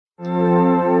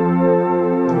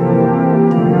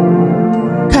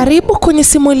Karibu kwenye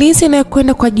simulizi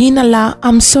inayokwenda kwa jina la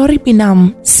I'm sorry Binamu,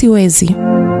 Siwezi.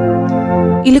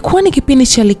 Ilikuwa ni kipindi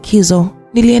cha likizo.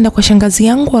 Nilienda kwa shangazi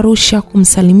yangu Arusha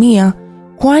kumsalimia,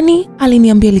 kwani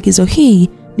aliniambia likizo hii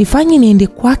nifanye niende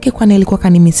kwake kwani alikuwa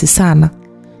kanimisi sana.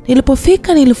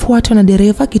 Nilipofika nilifuatwa na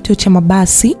dereva kituo cha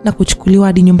mabasi na kuchukuliwa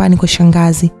hadi nyumbani kwa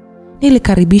shangazi.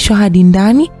 Nilikaribishwa hadi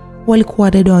ndani,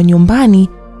 walikuwa dada wa nyumbani,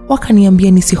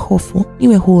 wakaniambia nisihofu,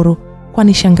 niwe huru,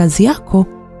 kwani shangazi yako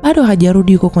bado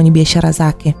hajarudi, yuko kwenye biashara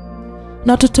zake.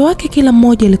 Na watoto wake kila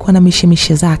mmoja alikuwa na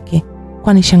mishemishe zake,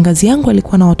 kwani shangazi yangu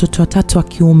alikuwa na watoto 3 wa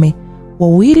kiume,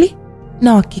 2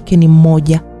 na wa kike ni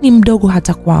mmoja, ni mdogo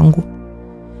hata kwangu.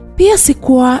 Pia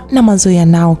sikuwa na mazoea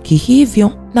nao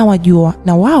kihivyo, na wajua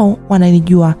na wao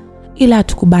wananijua, ila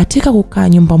hatukubahatika kukaa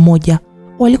nyumba moja.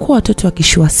 Walikuwa watoto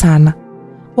wakishua sana.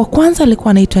 Wa kwanza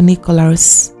alikuwa anaitwa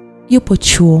Nicholas, yupo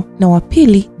chuo, na wa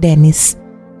pili Dennis,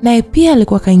 naye pia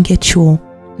alikuwa kaingia chuo,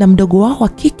 na mdogo wao wa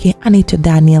kike anaitwa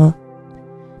Daniel.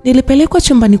 Nilipelekwa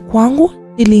chumbani kwangu,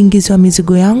 niliingizwa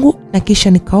mizigo yangu na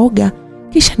kisha nikaoga,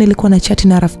 kisha nilikuwa na chati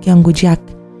na rafiki yangu Jack.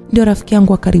 Ndio rafiki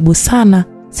yangu wa karibu sana,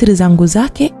 siri zangu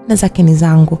zake na zake ni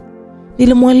zangu.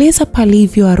 Nilimueleza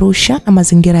palivyo Arusha na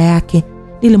mazingira yake.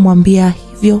 Nilimwambia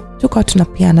hivyo, tukawa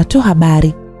tunapiana tu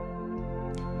habari.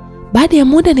 Baada ya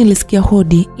muda nilisikia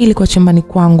hodi, ilikuwa chumbani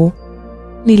kwangu.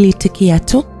 Niliitikia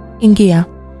tu, ingia.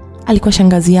 Alikuwa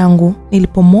shangazi yangu.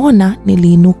 Nilipomwona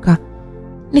niliinuka,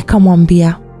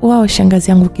 nikamwambia, wao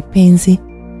shangazi yangu kipenzi.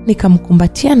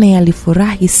 Nikamkumbatia naye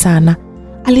alifurahi sana.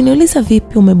 Aliniuliza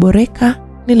vipi, umeboreka?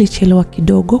 Nilichelewa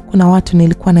kidogo, kuna watu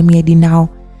nilikuwa na miadi nao.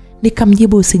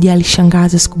 Nikamjibu, usijali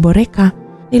shangazi, sikuboreka,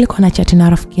 nilikuwa na chati na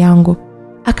rafiki yangu.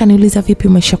 Akaniuliza vipi,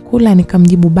 umeshakula?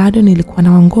 Nikamjibu bado, nilikuwa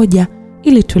na wangoja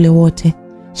ili tule wote.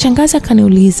 Shangazi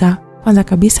akaniuliza, kwanza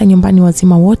kabisa nyumbani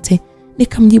wazima wote?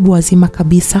 Nikamjibu wazima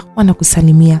kabisa,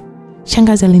 wanakusalimia.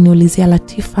 Shangazi aliniulizia,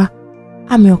 Latifa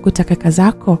amewakuta kaka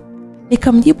zako?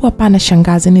 Nikamjibu hapana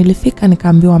shangazi, nilifika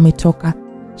nikaambiwa ametoka.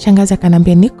 Shangazi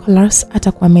akaniambia Nicholas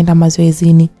atakuwa ameenda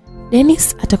mazoezini,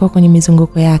 Dennis atakuwa kwenye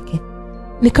mizunguko yake.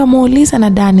 Nikamuuliza na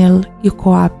Daniel yuko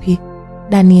wapi?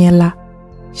 Daniela.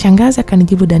 Shangazi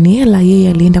akanijibu Daniela yeye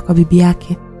alienda kwa bibi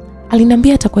yake,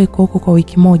 aliniambia atakuwa yuko huko kwa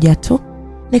wiki moja tu.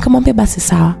 Nikamwambia basi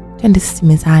sawa, twende sisi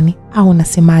mezani, au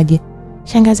unasemaje?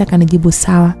 Shangazi akanijibu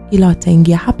sawa, ila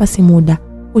wataingia hapa si muda,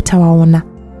 utawaona.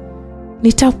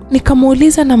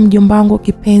 Nikamuuliza na mjomba wangu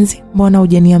kipenzi, mbona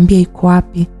hujaniambia yuko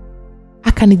wapi?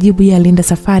 Akanijibu yeye alienda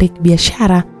safari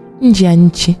kibiashara nje ya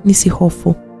nchi,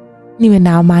 nisihofu, niwe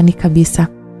na amani kabisa.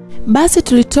 Basi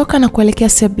tulitoka na kuelekea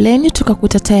sebleni,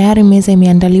 tukakuta tayari meza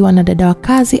imeandaliwa na dada wa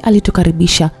kazi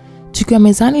alitukaribisha. Tukiwa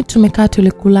mezani tumekaa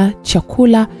tulikula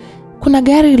chakula, kuna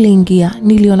gari liliingia.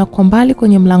 Niliona kwa mbali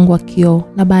kwenye mlango wa kioo,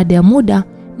 na baada ya muda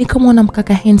nikamwona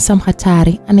mkaka handsome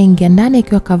hatari anaingia ndani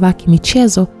akiwa kavaa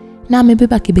kimichezo na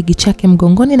amebeba kibegi chake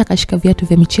mgongoni na kashika viatu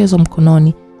vya michezo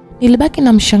mkononi. Nilibaki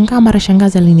na mshangao, mara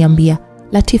shangazi aliniambia,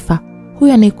 Latifa,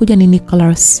 huyu anayekuja ni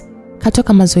Nicholas,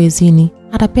 katoka mazoezini,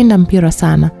 anapenda mpira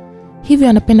sana, hivyo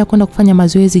anapenda kwenda kufanya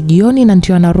mazoezi jioni na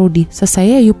ndio anarudi. Sasa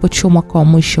yeye yupo chuo mwaka wa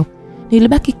mwisho.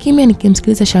 Nilibaki kimya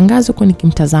nikimsikiliza shangazi huko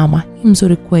nikimtazama. Ni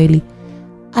mzuri kweli.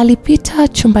 Alipita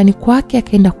chumbani kwake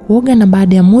akaenda kuoga, na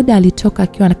baada ya muda alitoka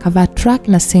akiwa anakavaa track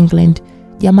na singlet.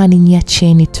 Jamani,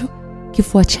 niacheni tu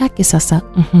kifua chake sasa.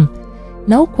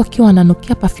 Na huko akiwa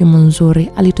ananukia perfume nzuri.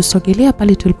 Alitusogelea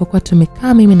pale tulipokuwa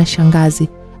tumekaa mimi na shangazi,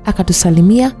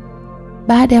 akatusalimia.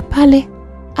 Baada ya pale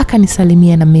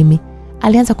akanisalimia na mimi.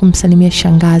 Alianza kumsalimia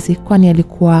shangazi kwani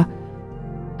alikuwa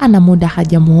ana muda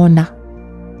hajamuona.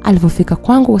 Alipofika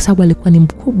kwangu, kwa sababu alikuwa ni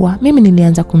mkubwa, mimi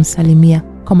nilianza kumsalimia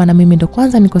kwa maana mimi ndo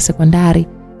kwanza niko sekondari,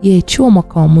 yeye chuo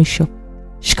mwaka wa mwisho.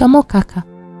 Shikamoo kaka.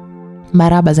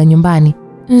 Maraba za nyumbani?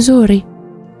 Nzuri.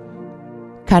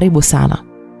 Karibu sana.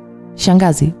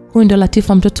 Shangazi, huyu ndo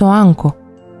Latifa mtoto wangu?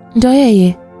 Ndo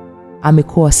yeye.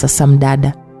 Amekuwa sasa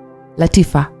mdada.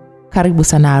 Latifa, karibu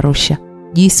sana Arusha.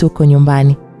 Jisi uko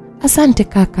nyumbani. Asante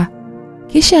kaka.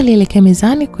 Kisha alielekea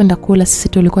mezani kwenda kula. Sisi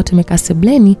tulikuwa tumekaa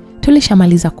sebleni,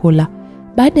 tulishamaliza kula.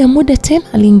 Baada ya muda tena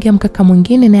aliingia mkaka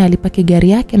mwingine, naye alipaki gari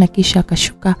yake na kisha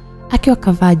akashuka akiwa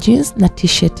kavaa jeans na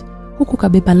t-shirt, huku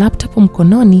kabeba laptop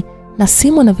mkononi na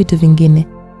simu na vitu vingine.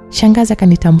 Shangazi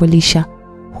akanitambulisha,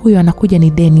 huyo anakuja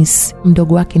ni Dennis,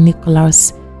 mdogo wake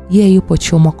Nicholas, yeye yupo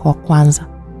chuo mwaka wa kwanza.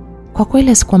 Kwa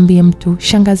kweli sikwambie mtu,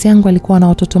 shangazi yangu alikuwa na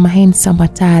watoto handsome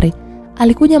hatari.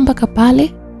 Alikuja mpaka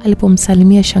pale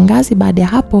alipomsalimia shangazi. Baada ya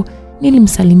hapo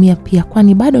nilimsalimia pia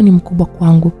kwani bado ni mkubwa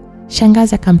kwangu.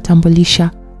 Shangazi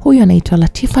akamtambulisha, huyu anaitwa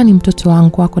Latifa, ni mtoto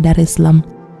wangu wako Dar es Salaam.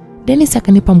 Dennis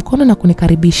akanipa mkono na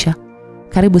kunikaribisha.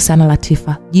 Karibu sana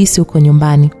Latifa, jisi uko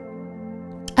nyumbani.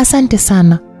 Asante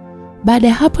sana. Baada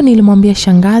ya hapo nilimwambia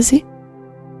shangazi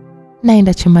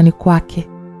naenda chumbani kwake.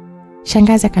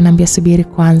 Shangazi akanambia subiri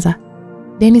kwanza.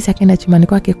 Dennis akaenda chumbani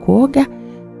kwake kuoga,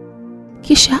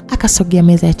 kisha akasogea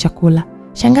meza ya chakula.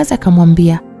 Shangazi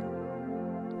akamwambia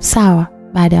sawa.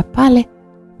 Baada ya pale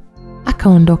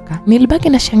akaondoka. Nilibaki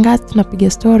na shangazi tunapiga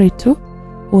story tu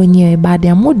wenyewe. Baada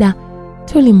ya muda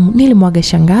nilimwaga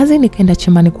shangazi nikaenda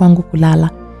chumbani kwangu kulala.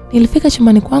 Nilifika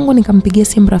chumbani kwangu nikampigia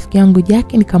simu rafiki yangu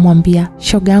Jackie nikamwambia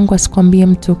shoga yangu asikwambie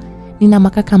mtu, nina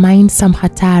makaka handsome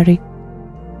hatari.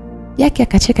 Jackie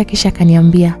akacheka kisha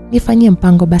akaniambia nifanyie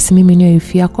mpango basi mimi niwe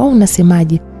wifi yako au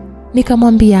unasemaje?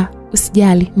 Nikamwambia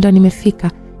usijali, ndo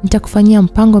nimefika, nitakufanyia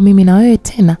mpango mimi na wewe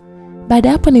tena.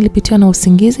 Baada hapo nilipitiwa na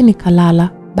usingizi nikalala.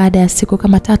 Baada ya siku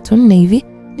kama 3-4 hivi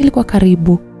nilikuwa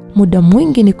karibu muda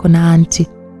mwingi niko na aunti.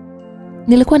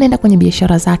 Nilikuwa naenda kwenye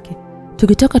biashara zake.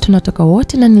 Tukitoka tunatoka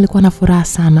wote na nilikuwa na furaha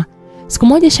sana. Siku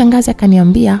moja shangazi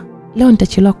akaniambia leo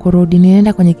nitachelewa kurudi,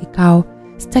 ninaenda kwenye kikao.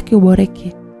 Sitaki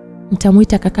uboreke.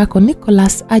 Nitamuita kakako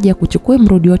Nicholas aje kuchukue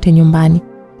mrudi wote nyumbani.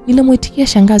 Nilimuitikia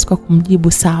shangazi kwa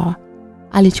kumjibu sawa.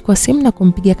 Alichukua simu na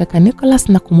kumpigia kaka Nicholas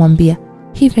na kumwambia.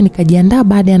 Hivyo nikajiandaa.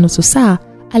 Baada ya nusu saa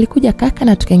alikuja kaka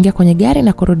na tukaingia kwenye gari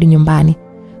na kurudi nyumbani.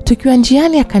 Tukiwa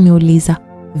njiani akaniuliza,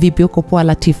 "Vipi uko poa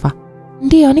Latifa?"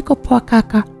 "Ndio niko poa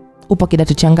kaka." "Upo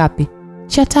kidato cha ngapi?"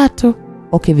 "Cha 3."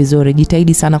 "Okay vizuri,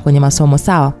 jitahidi sana kwenye masomo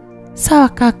sawa?" "Sawa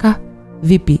kaka."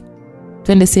 "Vipi?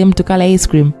 Twende sehemu tukale ice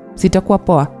cream. Sitakuwa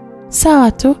poa?"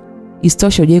 "Sawa tu."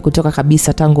 "Isitoshe hujai kutoka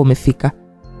kabisa tangu umefika."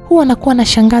 "Huwa nakuwa na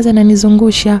shangazi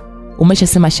ananizungusha."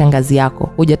 "Umeshasema shangazi yako,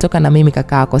 hujatoka na mimi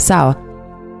kaka yako sawa?"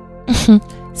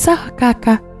 "Sawa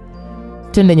kaka."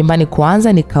 "Twende nyumbani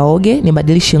kwanza nikaoge,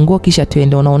 nibadilishe nguo kisha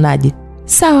tuende, unaonaje?"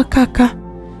 "Sawa kaka."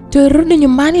 Tulirudi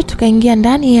nyumbani tukaingia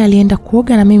ndani, yeye alienda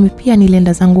kuoga na mimi pia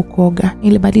nilienda zangu kuoga.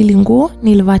 Nilibadili nguo,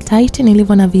 nilivaa tight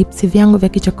nilivyo na vipsi vyangu vya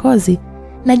kichokozi.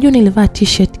 Na juu nilivaa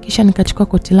t-shirt kisha nikachukua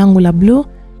koti langu la blue,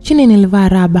 chini nilivaa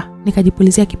raba,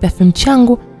 nikajipulizia kiperfume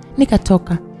changu,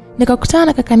 nikatoka. Nikakutana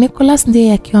na kaka Nicholas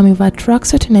ndiye akiwa amevaa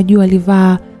tracksuit na juu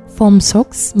alivaa foam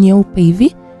socks nyeupe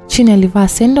hivi, chini alivaa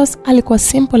sandals. Alikuwa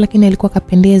simple lakini alikuwa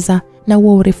kapendeza na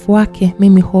huo urefu wake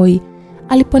mimi hoi.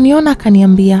 Aliponiona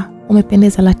akaniambia,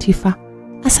 "Umependeza Latifa."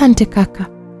 "Asante kaka."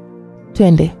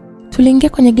 "Twende." Tuliingia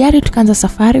kwenye gari tukaanza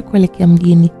safari kuelekea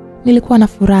mjini. Nilikuwa na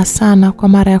furaha sana kwa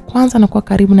mara ya kwanza na kuwa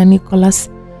karibu na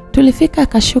Nicholas. Tulifika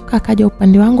akashuka akaja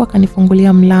upande wangu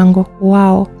akanifungulia mlango.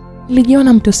 Wow,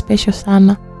 nilijiona mtu special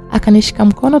sana. Akanishika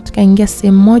mkono tukaingia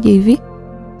sehemu moja hivi.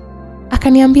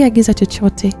 Akaniambia agiza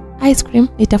chochote. "Ice cream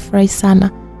nitafurahi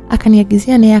sana."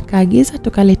 Akaniagizia naye akaagiza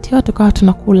tukaletewa tukawa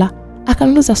tunakula.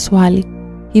 Akaniuliza swali,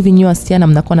 "Hivi nyinyi wasichana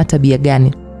mnakuwa na tabia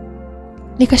gani?"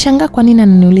 Nikashangaa kwa nini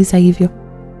ananiuliza hivyo.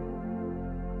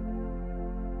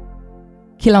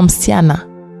 Kila msichana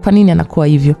kwa nini anakuwa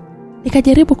hivyo?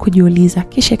 Nikajaribu kujiuliza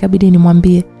kisha ikabidi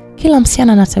nimwambie, "Kila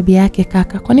msichana ana tabia yake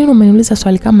kaka. Kwa nini umeniuliza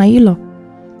swali kama hilo?"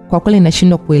 "Kwa kweli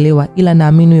nashindwa kuelewa ila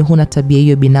naamini wewe huna tabia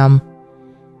hiyo Binamu."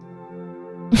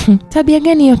 "Tabia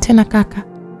gani hiyo tena kaka?"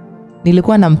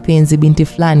 "Nilikuwa na mpenzi binti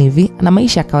fulani hivi, ana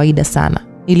maisha ya kawaida sana.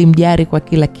 Nilimjari kwa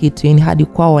kila kitu, yani hadi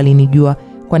kwao walinijua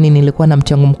kwani nilikuwa na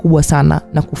mchango mkubwa sana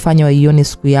na kufanya waione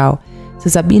siku yao.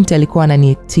 Sasa binti alikuwa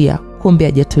ananiektia, kumbe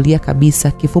hajatulia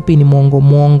kabisa, kifupi ni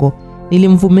muongo.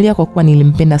 Nilimvumilia kwa kuwa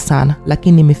nilimpenda sana,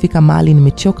 lakini nimefika mahali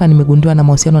nimechoka, nimegundua na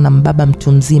mahusiano na mbaba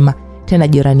mtu mzima, tena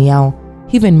jirani yao.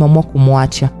 Hivyo nimeamua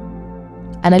kumwacha.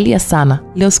 Analia sana.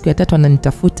 Leo siku ya 3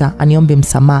 ananitafuta aniombe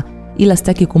msamaha, ila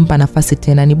sitaki kumpa nafasi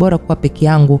tena. Ni bora kuwa peke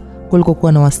yangu kuliko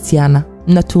kuwa na wasichana.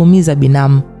 Mnatuumiza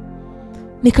Binamu."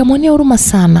 Nikamwonea huruma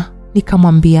sana,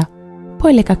 nikamwambia,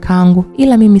 "Pole kakaangu,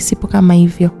 ila mimi sipo kama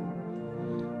hivyo."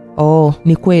 "Oh,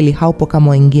 ni kweli haupo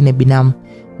kama wengine Binamu.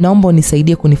 Naomba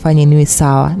unisaidie kunifanya niwe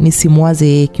sawa, nisimwaze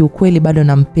yeye, kiukweli bado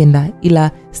nampenda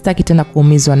ila sitaki tena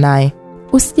kuumizwa naye."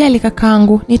 "Usijali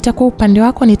kakaangu, nitakuwa upande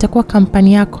wako, nitakuwa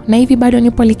kampani yako na hivi bado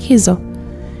nipo likizo."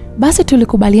 Basi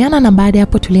tulikubaliana na baada ya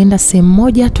hapo tulienda sehemu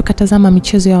moja tukatazama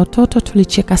michezo ya watoto.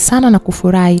 Tulicheka sana na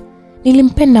kufurahi.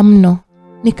 Nilimpenda mno.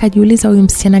 Nikajiuliza huyu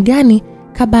msichana gani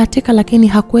kabahatika lakini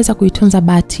hakuweza kuitunza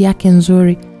bahati yake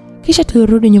nzuri. Kisha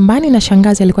tulirudi nyumbani na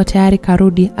shangazi alikuwa tayari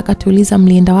karudi. Akatuuliza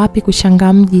mlienda wapi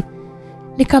kushangaa mji.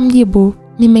 Nikamjibu,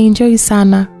 "Nimeenjoy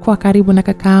sana kwa karibu na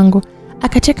kakaangu."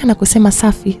 Akacheka na kusema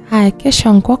safi, "Haya kesho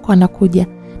anko wako anakuja."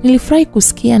 Nilifurahi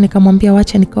kusikia, nikamwambia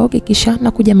wacha nikaoge kisha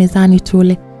nakuja mezani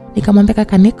tule. Nikamwambia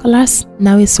kaka Nicholas,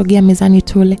 "Nawe sogea mezani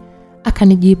tule."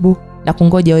 Akanijibu, "Na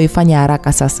kungoja wewe, fanya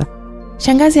haraka sasa."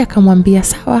 Shangazi akamwambia,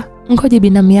 "Sawa, ngoje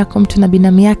binamu yako, mtu na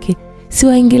binamu yake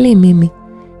siwaingilie mimi."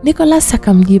 Nicholas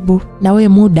akamjibu, "Na wewe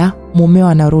muda mumeo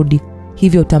anarudi,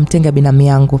 hivyo utamtenga binamu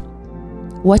yangu.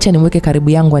 Wacha nimweke karibu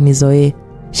yangu anizoee."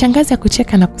 Shangazi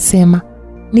akucheka na kusema,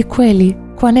 "Ni kweli,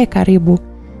 kwa naye karibu."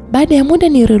 Baada ya muda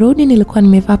nilirudi, nilikuwa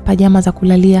nimevaa pajama za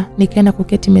kulalia, nikaenda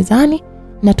kuketi mezani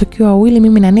na tukiwa wawili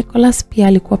mimi na Nicholas pia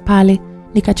alikuwa pale.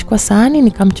 Nikachukua sahani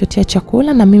nikamchotea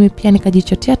chakula na mimi pia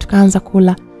nikajichotea, tukaanza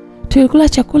kula. Tulikula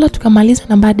chakula tukamaliza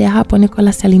na baada ya hapo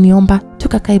Nicholas aliniomba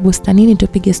tukakae bustanini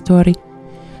tupige story.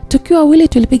 Tukiwa wawili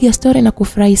tulipiga story na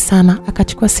kufurahi sana.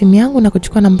 Akachukua simu yangu na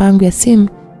kuchukua namba yangu ya simu.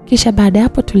 Kisha baada ya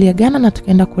hapo tuliagana na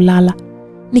tukaenda kulala.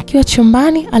 Nikiwa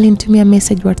chumbani alinitumia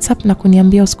message WhatsApp na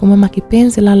kuniambia usiku mwema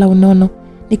kipenzi, lala unono.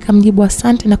 Nikamjibu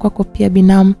asante na kwako pia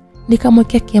Binamu.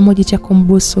 Nikamwekea kiemoji cha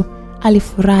kumbusu.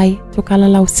 Alifurahi.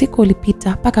 Tukalala. Usiku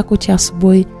ulipita mpaka kucha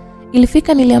asubuhi.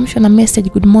 Ilifika niliamshwa na message,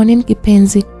 good morning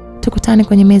kipenzi, tukutane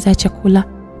kwenye meza ya chakula.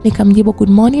 Nikamjibu good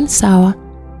morning, sawa.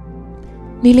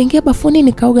 Niliingia bafuni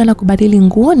nikaoga na kubadili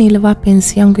nguo. Nilivaa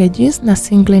pensi yangu ya jeans na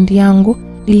singlet yangu.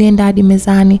 Nilienda hadi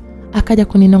mezani. Akaja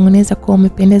kuninong'oneza kuwa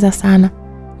umependeza sana.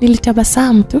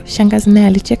 Nilitabasamu tu. Shangazi naye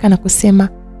alicheka na kusema,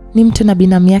 "Ni mtu na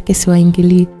binamu yake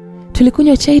siwaingilii."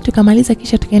 Tulikunywa chai tukamaliza,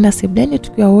 kisha tukaenda sebuleni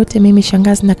tukiwa wote, mimi,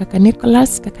 shangazi na kaka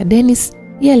Nicholas. Kaka Dennis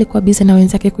yeye alikuwa busy na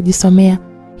wenzake kujisomea.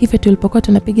 Hivyo tulipokuwa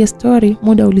tunapiga story,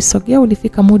 muda ulisogea.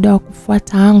 Ulifika muda wa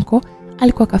kufuata anko.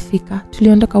 Alikuwa kafika.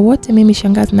 Tuliondoka wote, mimi,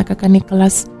 shangazi na kaka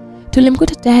Nicholas.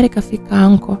 Tulimkuta tayari kafika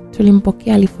anko.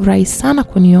 Tulimpokea, alifurahi sana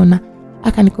kuniona.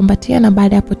 Akanikumbatia na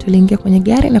baada hapo tuliingia kwenye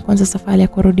gari na kuanza safari ya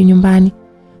kurudi nyumbani.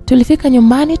 Tulifika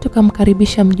nyumbani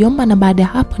tukamkaribisha mjomba na baada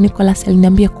hapo Nicholas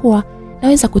aliniambia kuwa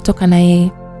naweza kutoka na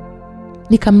yeye.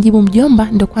 Nikamjibu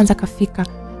mjomba ndo kwanza kafika.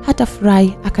 Hata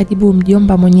furahi. Akajibu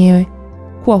mjomba mwenyewe,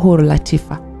 "Kuwa huru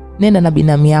Latifa. Nenda na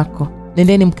binamu yako.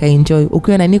 Nendeni mkaenjoy.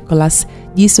 Ukiwa na Nicholas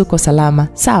jisi uko salama.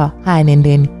 Sawa? Haya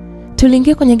nendeni."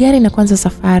 Tuliingia kwenye gari na kuanza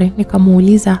safari.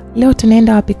 Nikamuuliza, "Leo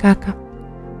tunaenda wapi kaka?"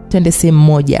 "Twende sehemu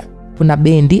moja. Kuna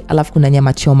bendi alafu kuna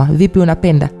nyama choma. Vipi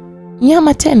unapenda?"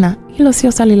 "Nyama tena? Hilo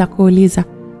sio swali la kuuliza.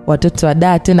 Watoto wa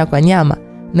daa tena kwa nyama.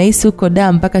 Na hisi uko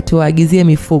daa mpaka tuwaagizie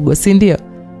mifugo, si ndio?"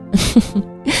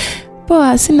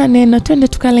 "Poa, sina neno. Twende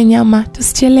tukale nyama,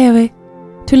 tusichelewe."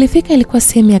 Tulifika, ilikuwa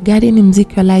sehemu ya garden,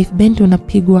 muziki wa live band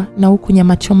unapigwa na huku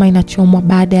nyama choma inachomwa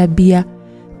baada ya bia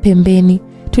pembeni.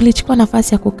 Tulichukua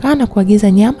nafasi ya kukaa na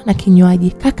kuagiza nyama na kinywaji.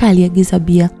 Kaka aliagiza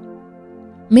bia.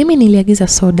 Mimi niliagiza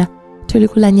soda.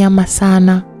 Tulikula nyama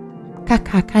sana.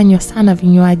 Kaka akanywa sana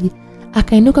vinywaji.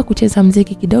 Akainuka kucheza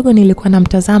muziki kidogo, nilikuwa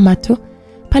namtazama tu.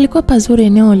 Palikuwa pazuri,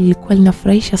 eneo lilikuwa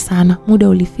linafurahisha sana. Muda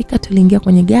ulifika, tuliingia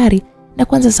kwenye gari na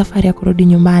kuanza safari ya kurudi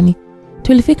nyumbani.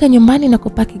 Tulifika nyumbani na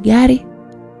kupaki gari.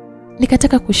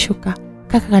 Nikataka kushuka.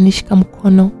 Kaka kanishika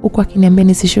mkono huku akiniambia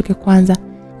nisishuke kwanza.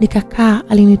 Nikakaa.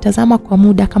 Alinitazama kwa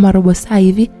muda kama robo saa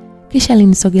hivi, kisha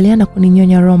alinisogelea na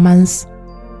kuninyonya romance.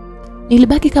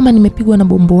 Nilibaki kama nimepigwa na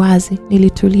bombowazi.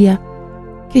 Nilitulia.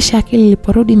 Kisha akili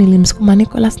iliporudi nilimsukuma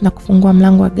Nicholas na kufungua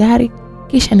mlango wa gari,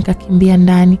 kisha nikakimbia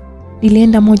ndani.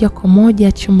 Nilienda moja kwa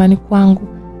moja chumbani kwangu.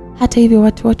 Hata hivyo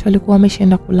watu wote walikuwa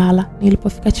wameshaenda kulala.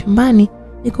 Nilipofika chumbani,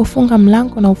 nikofunga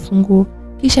mlango na ufunguo.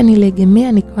 Kisha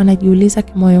nilegemea nikiwa najiuliza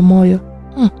kimoyomoyo,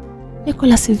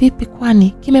 Nicholas vipi,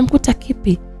 kwani kimemkuta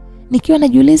kipi? Nikiwa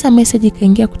najiuliza, message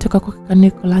ikaingia kutoka kwa kaka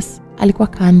Nicholas. Alikuwa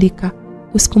kaandika,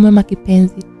 "Usiku mwema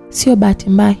kipenzi. Sio bahati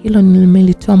mbaya, hilo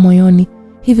nimelitoa moyoni.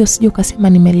 Hivyo sije ukasema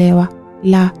nimelewa.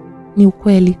 La, ni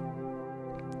ukweli."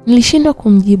 Nilishindwa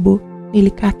kumjibu.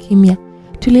 Nilikaa kimya.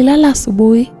 Tulilala.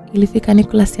 Asubuhi ilifika.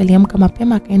 Nicholas aliamka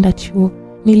mapema akaenda chuo.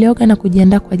 Nilioga na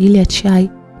kujiandaa kwa ajili ya chai.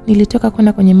 Nilitoka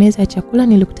kwenda kwenye meza ya chakula.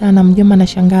 Nilikutana na mjomba na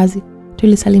shangazi.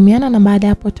 Tulisalimiana na baada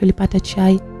hapo tulipata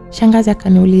chai. Shangazi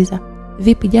akaniuliza,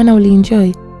 "Vipi jana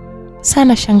ulienjoy?"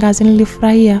 "Sana shangazi,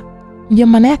 nilifurahia."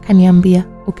 Mjomba naye akaniambia,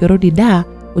 "Ukirudi daa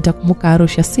utakumbuka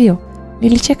Arusha, sio?"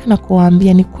 Nilicheka na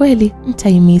kuwaambia ni kweli,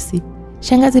 nitaimisi.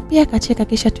 Shangazi pia akacheka,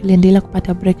 kisha tuliendelea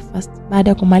kupata breakfast. Baada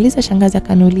ya kumaliza shangazi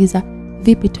akaniuliza,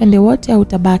 "Vipi, twende wote au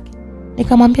utabaki?"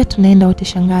 Nikamwambia tunaenda wote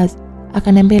shangazi.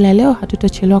 Akaniambia leo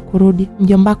hatutochelewa kurudi,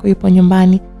 mjombako yupo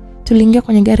nyumbani. Tuliingia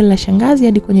kwenye gari la shangazi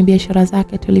hadi kwenye biashara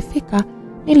zake. Tulifika,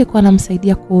 nilikuwa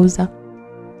namsaidia kuuza.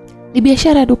 Ni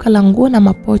biashara ya duka la nguo na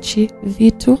mapochi,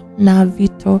 vitu na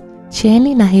vito,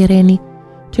 cheni na hereni.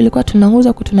 Tulikuwa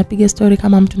tunauza tunapiga story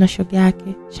kama mtu na shoga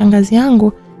yake. Shangazi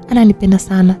yangu ananipenda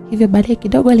sana. Hivyo baadaye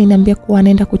kidogo aliniambia kuwa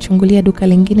anaenda kuchungulia duka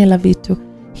lingine la vitu.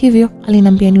 Hivyo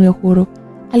aliniambia niwe huru.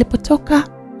 Alipotoka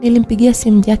nilimpigia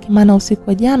simu Jackie, maana usiku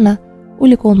wa jana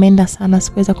ulikuwa umeenda sana,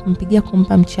 sikuweza kumpigia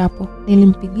kumpa mchapo.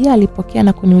 Nilimpigia, alipokea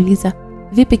na kuniuliza,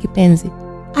 "Vipi kipenzi?"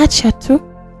 "Acha tu."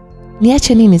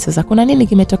 "Niache nini sasa? Kuna nini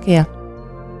kimetokea?"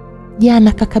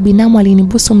 "Jana kaka Binamu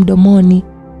alinibusu mdomoni."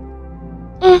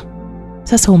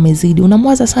 "Sasa umezidi.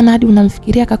 Unamwaza sana hadi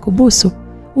unamfikiria kakubusu."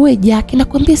 "Uwe Jackie,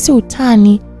 nakwambia si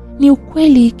utani. Ni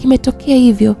ukweli kimetokea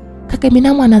hivyo. kaka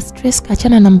Binamu ana stress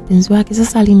kaachana na mpenzi wake,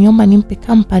 sasa aliniomba nimpe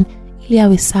company ili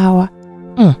awe sawa.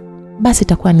 Basi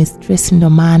itakuwa ni stress ndo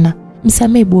maana.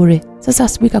 Msamee bure. Sasa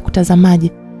asubuhi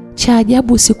kutazamaje. Cha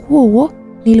ajabu usiku huo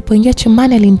nilipoingia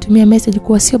chumbani alinitumia message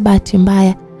kuwa sio bahati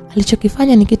mbaya.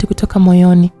 Alichokifanya ni kitu kutoka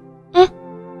moyoni.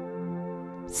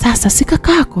 Sasa si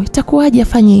kakako, itakuwaje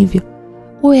afanye hivyo?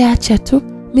 Wewe acha tu,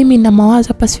 mimi na mawazo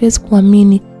hapa siwezi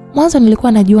kuamini. Mwanzo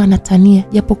nilikuwa najua anatania,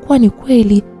 japokuwa ni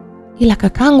kweli, ila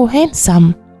kakangu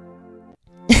handsome.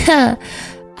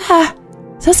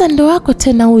 Sasa ndo wako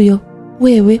tena huyo.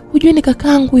 Wewe hujui ni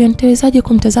kakangu huyo, nitawezaje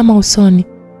kumtazama usoni?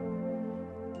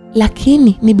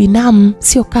 Lakini ni binamu,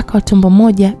 sio kaka wa tumbo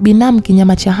moja. Binamu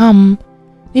kinyama cha hamu.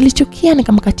 Nilichukia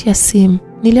nikamkatia simu.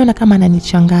 Niliona kama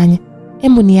ananichanganya.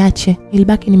 Hebu niache.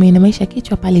 Nilibaki nimeinamisha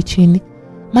kichwa pale chini.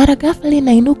 Mara ghafla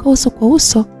nainuka uso kwa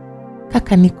uso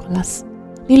kaka Nicholas.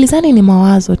 Nilizani ni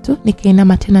mawazo tu,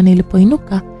 nikainama tena.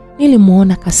 Nilipoinuka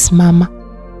nilimuona kasimama.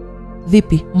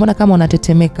 Vipi? Mbona kama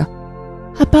unatetemeka?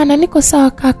 Hapana, niko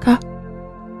sawa kaka.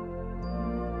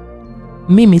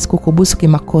 Mimi sikukubusu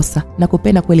kimakosa na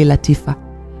kupenda kweli Latifa.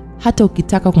 Hata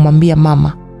ukitaka kumwambia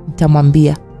mama,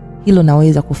 nitamwambia. Hilo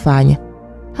naweza kufanya.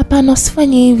 Hapana,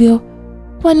 usifanye hivyo.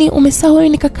 Kwani umesahau wewe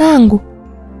ni kakaangu?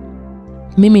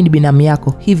 Mimi ni binamu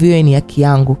yako, hivyo wewe ni haki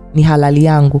yangu, ni halali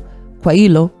yangu. Kwa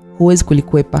hilo huwezi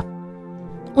kulikwepa.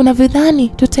 Unavidhani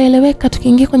tutaeleweka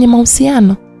tukiingia kwenye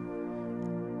mahusiano?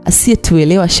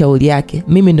 Asiyetuelewa shauri yake.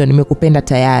 Mimi ndo nimekupenda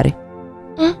tayari.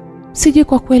 Sijui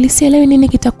kwa kweli, sielewi nini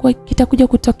kitakuja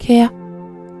kutokea.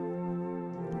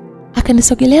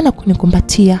 Akanisogelea na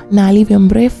kunikumbatia, na alivyo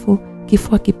mrefu,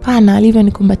 kifua kipana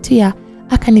alivyonikumbatia,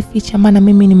 akanificha maana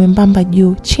mimi ni mwembamba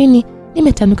juu, chini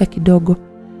nimetanuka kidogo.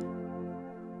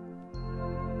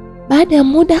 Baada ya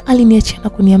muda aliniachia na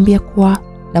kuniambia kuwa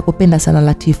nakupenda sana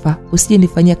Latifa, usije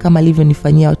nifanyia kama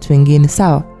alivyonifanyia watu wengine,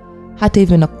 sawa? Hata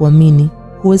hivyo nakuamini,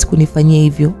 huwezi kunifanyia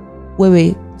hivyo.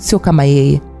 Wewe sio kama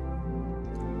yeye.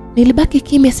 Nilibaki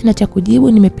kimya, sina cha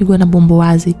kujibu, nimepigwa na bombo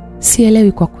wazi.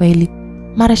 Sielewi kwa kweli.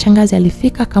 Mara shangazi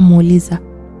alifika akamuuliza,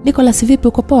 "Nicholas vipi,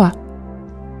 uko poa?"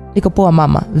 "Niko poa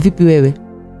mama, vipi wewe?"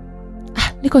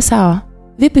 "Niko sawa.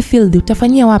 Vipi field,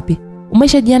 utafanyia wapi?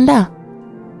 Umeshajiandaa?"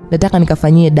 "Nataka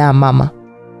nikafanyie daa mama."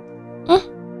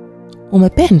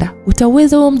 "Umependa?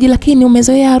 Utaweza huo mji lakini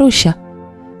umezoea Arusha."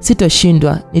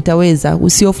 "Sitoshindwa, nitaweza,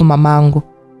 usihofu mamangu."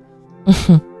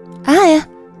 "Haya,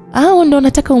 au ndo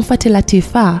nataka umfuate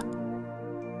Latifa?"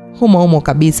 Humo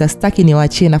kabisa, sitaki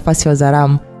niwaachie nafasi wa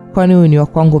Zaramu, kwani huyu ni wa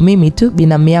kwangu mimi tu,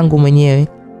 binamu yangu mwenyewe.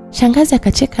 Shangazi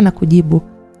akacheka na kujibu,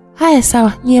 "Haya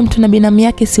sawa, nyie mtu na binamu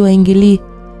yake siwaingilii."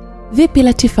 "Vipi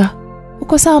Latifa?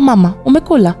 Uko sawa mama?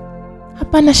 Umekula?"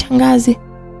 "Hapana shangazi."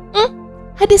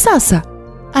 Hadi sasa?"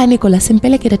 Nicholas,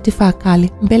 mpeleke Latifa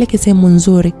akale, mpeleke sehemu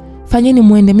nzuri. Fanyeni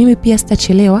muende, mimi pia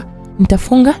sitachelewa,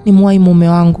 nitafunga nimuwahi mume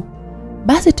wangu.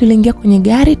 Basi tuliingia kwenye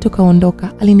gari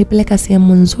tukaondoka. Alinipeleka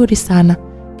sehemu nzuri sana.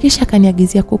 Kisha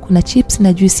akaniagizia kuku na chips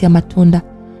na juisi ya matunda.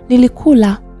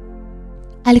 Nilikula.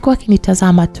 Alikuwa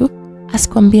akinitazama tu.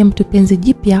 Asikwambie mtu penzi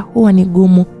jipya huwa ni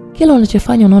gumu. Kila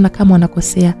unachofanya unaona kama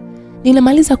unakosea.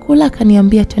 Nilimaliza kula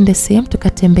akaniambia twende sehemu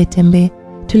tukatembee.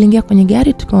 Tuliingia kwenye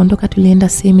gari tukaondoka, tulienda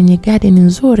sehemu yenye garden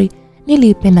nzuri.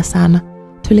 Niliipenda sana.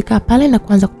 Tulikaa pale na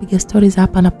kuanza kupiga stories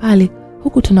hapa na pale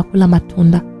huku tunakula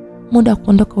matunda. Muda wa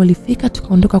kuondoka ulifika,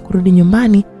 tukaondoka kurudi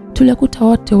nyumbani. Tulikuta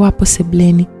wote wapo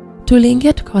sebleni.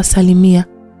 Tuliingia tukawasalimia.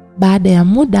 Baada ya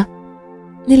muda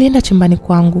nilienda chumbani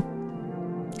kwangu.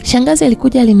 Shangazi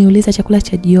alikuja, aliniuliza chakula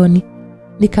cha jioni.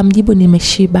 Nikamjibu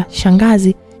nimeshiba.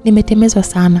 "Shangazi, nimetemezwa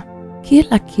sana.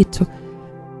 Kila kitu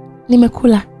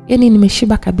nimekula, yani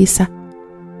nimeshiba kabisa."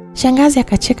 Shangazi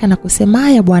akacheka na kusema,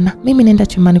 "Haya bwana, mimi naenda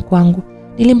chumbani kwangu."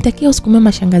 Nilimtakia usiku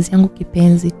mwema shangazi yangu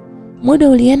kipenzi. Muda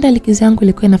ulienda, likizo yangu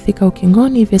ilikuwa inafika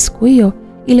ukingoni, hivyo siku hiyo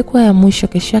ilikuwa ya mwisho.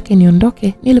 Kesho yake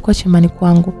niondoke. Nilikuwa chumbani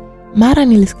kwangu. Mara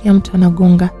nilisikia mtu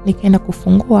anagonga. Nikaenda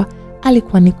kufungua,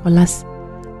 alikuwa Nicholas.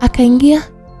 Akaingia,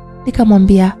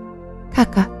 nikamwambia,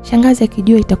 "Kaka, shangazi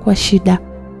akijua itakuwa shida."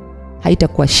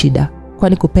 "Haitakuwa shida,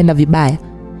 kwani kupenda vibaya?"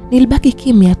 Nilibaki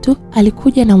kimya tu.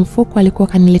 Alikuja na mfuko, alikuwa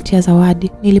kaniletea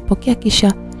zawadi. Nilipokea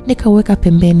kisha nikaweka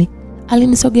pembeni.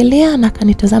 Alinisogelea na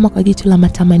akanitazama kwa jicho la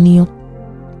matamanio.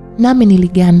 Nami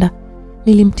niliganda.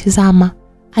 Nilimtizama.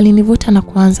 Alinivuta na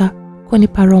kuanza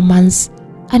kunipa romance.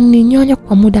 Alininyonya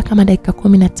kwa muda kama dakika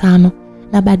 15,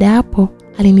 na baada hapo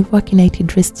alinivua kinaiti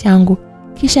dress changu.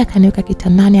 Kisha akaniweka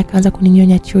kitandani akaanza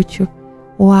kuninyonya chuchu.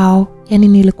 Wow, yani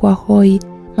nilikuwa hoi.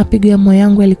 Mapigo ya moyo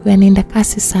wangu yalikuwa yanaenda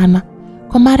kasi sana.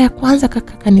 Kwa mara ya kwanza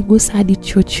kaka kanigusa hadi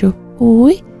chuchu.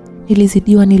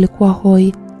 Nilizidiwa, nilikuwa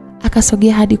hoi.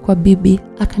 Akasogea hadi kwa bibi,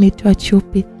 akanitoa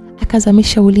chupi,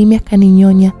 akazamisha ulimi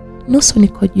akaninyonya. nusu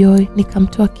nikojoe.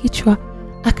 Nikamtoa kichwa,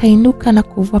 akainuka na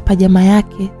kuvua pajama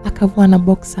yake, akavua na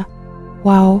boxer.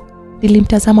 Wao,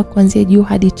 nilimtazama kuanzia juu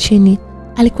hadi chini.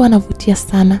 Alikuwa anavutia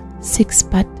sana, six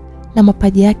pack na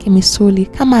mapaja yake misuli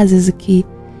kama aziziki.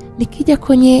 Nikija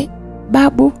kwenye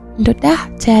babu ndo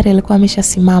tayari alikuwa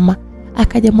ameshasimama.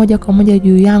 Akaja moja kwa moja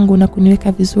juu yangu na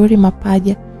kuniweka vizuri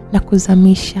mapaja na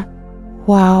kuzamisha.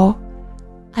 Wao,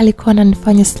 alikuwa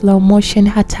ananifanya slow motion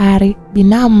hatari.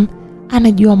 Binamu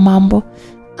anajua mambo.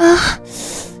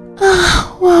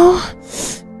 Wow.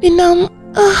 Binamu.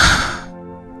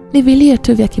 Ni vilio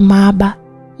tu vya kimaaba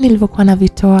nilivyokuwa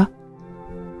navitoa.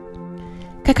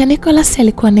 Kaka Nicholas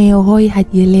alikuwa naye hoi,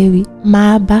 hajielewi.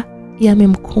 Maaba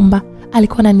yamemkumba.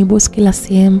 Alikuwa ananibusu kila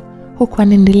sehemu, huku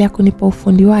anaendelea kunipa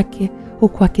ufundi wake,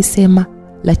 huku akisema,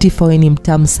 Latifa, wewe ni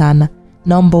mtamu sana.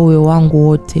 Naomba uwe wangu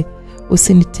wote.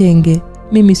 Usinitenge.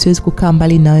 Mimi siwezi kukaa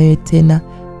mbali na wewe tena.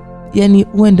 Yaani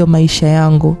wewe ndio maisha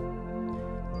yangu.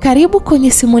 Karibu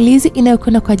kwenye simulizi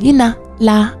inayokwenda kwa jina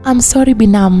la I'm Sorry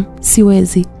Binamu,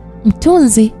 Siwezi.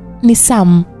 Mtunzi ni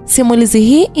Sam. Simulizi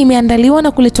hii imeandaliwa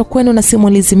na kuletwa kwenu na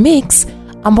Simulizi Mix,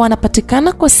 ambao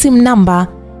anapatikana kwa simu namba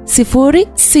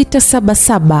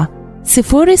 0677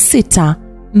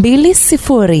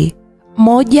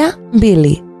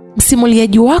 062012.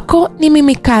 Msimuliaji wako ni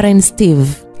mimi Karen Steve.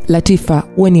 Latifa,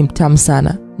 wewe ni mtamu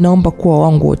sana. Naomba kuwa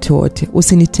wangu wote wote.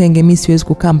 Usinitenge, mimi siwezi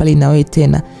kukaa mbali na wewe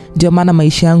tena. Ndio maana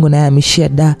maisha yangu na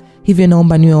yameshia hivyo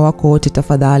naomba niwe wako wote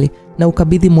tafadhali, na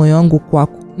ukabidhi moyo wangu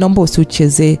kwako. Naomba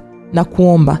usiuchezee, na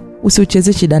kuomba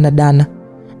usiuchezee dana.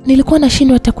 Nilikuwa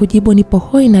nashindwa hata kujibu. Nipo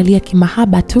hoi nalia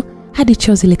kimahaba tu hadi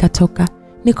chozi likatoka.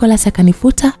 Nicholas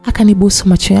akanifuta, akanibusu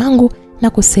macho yangu na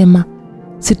kusema,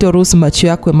 sitoruhusu macho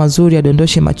yako mazuri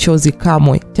yadondoshe machozi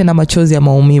kamwe, tena machozi ya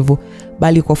maumivu,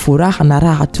 bali kwa furaha na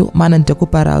raha tu, maana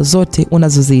nitakupa raha zote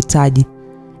unazozihitaji.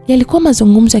 Yalikuwa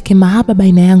mazungumzo ya kimahaba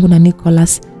baina yangu na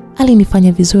Nicholas.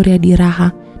 Alinifanya vizuri hadi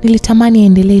raha. Nilitamani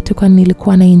aendelee tu, kwani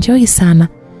nilikuwa na enjoy sana.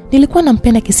 Nilikuwa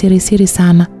nampenda kisirisiri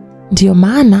sana. Ndio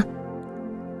maana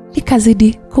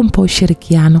nikazidi kumpa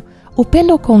ushirikiano.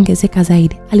 Upendo ukaongezeka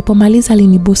zaidi. Alipomaliza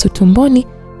alinibusu tumboni,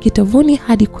 kitovuni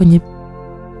hadi kwenye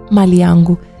mali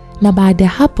yangu. Na baada ya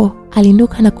hapo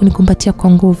alinuka na kunikumbatia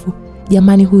kwa nguvu.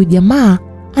 Jamani, huyu jamaa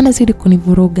anazidi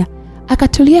kunivuruga.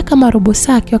 Akatulia kama robo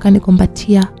saa akiwa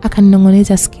akanikumbatia,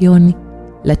 akaninong'oneza sikioni,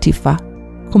 Latifa,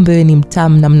 kumbe wewe ni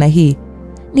mtamu namna hii.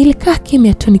 Nilikaa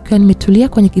kimya tu nikiwa nimetulia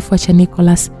kwenye kifua cha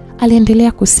Nicholas.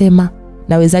 Aliendelea kusema,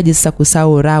 nawezaje sasa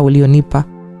kusahau raha ulionipa?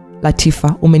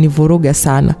 Latifa, umenivuruga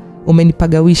sana.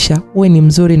 Umenipagawisha. Wewe ni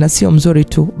mzuri, na sio mzuri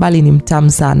tu, bali ni mtamu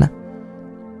sana.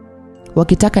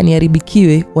 Wakitaka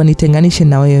niharibikiwe, wanitenganishe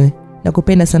na wewe.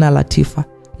 Nakupenda sana Latifa.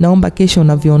 Naomba kesho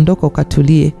unavyoondoka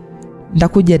ukatulie.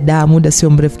 Ndakuja muda sio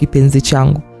mrefu kipenzi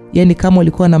changu. Yaani kama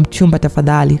ulikuwa na mchumba,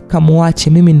 tafadhali kamuache,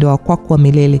 mimi ndo wako wa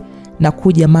milele.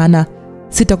 Nakuja, maana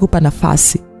sitakupa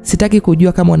nafasi. Sitaki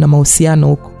kujua kama una mahusiano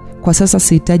huko. Kwa sasa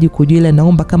sihitaji kujua, ile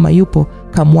naomba kama yupo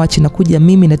kamuache, nakuja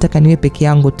mimi, nataka niwe peke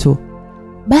yangu tu.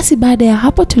 Basi baada ya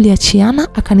hapo tuliachiana.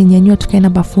 Akaninyanyua tukaenda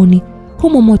bafuni.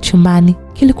 Humo chumbani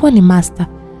kilikuwa ni master.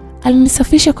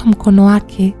 Alinisafisha kwa mkono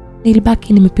wake.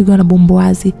 Nilibaki nimepigwa na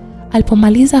bumbuazi.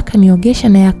 Alipomaliza akaniogesha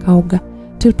na akaoga.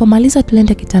 Tulipomaliza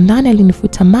tulienda kitandani,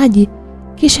 alinifuta maji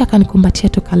kisha akanikumbatia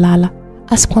tukalala.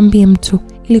 Asikwambie mtu,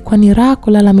 ilikuwa ni raha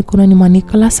kulala mikononi mwa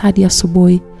Nicholas hadi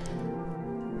asubuhi.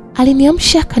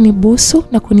 Aliniamsha, akanibusu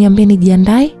na kuniambia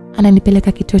nijiandae,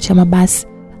 ananipeleka kituo cha mabasi.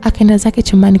 Akaenda zake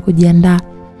chumbani kujiandaa.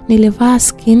 Nilivaa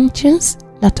skin jeans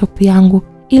na top yangu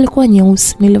ilikuwa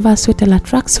nyeusi. Nilivaa sweta la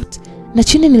tracksuit na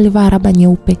chini nilivaa raba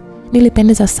nyeupe.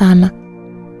 Nilipendeza sana.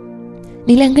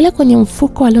 Niliangalia kwenye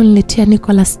mfuko alioniletea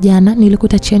Nicholas jana.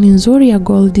 Nilikuta cheni nzuri ya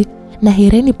gold na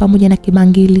hereni pamoja na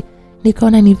kibangili.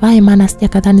 Nikaona nivae, maana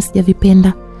sijakadhani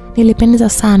sijavipenda. Nilipendeza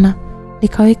sana.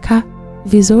 Nikaweka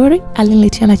vizuri.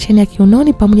 Aliniletea na cheni ya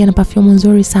kiunoni pamoja na perfume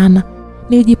nzuri sana.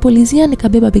 Nilijipulizia,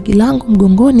 nikabeba begi langu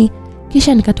mgongoni,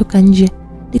 kisha nikatoka nje.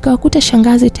 Nikawakuta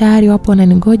shangazi tayari wapo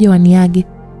wananingoja waniage.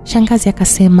 Shangazi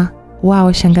akasema,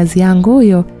 "Wao shangazi yangu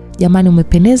huyo, jamani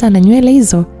umependeza na nywele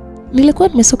hizo." Nilikuwa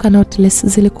nimesuka knotless,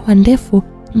 zilikuwa ndefu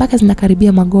mpaka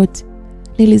zinakaribia magoti.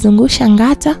 Nilizungusha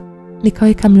ngata,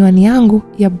 nikaweka miwani yangu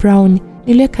ya brown,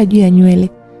 niliweka juu ya nywele.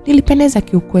 Nilipendeza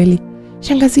kiukweli.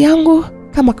 Shangazi yangu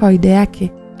kama kawaida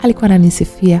yake alikuwa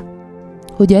ananisifia,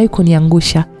 "Hujawahi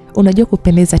kuniangusha. Unajua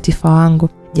kupendeza Tifa wangu.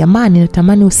 Jamani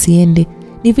natamani usiende.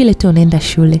 Ni vile tu unaenda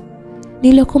shule."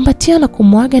 Nilikumbatia na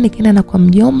kumwaga nikienda na kwa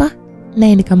mjomba,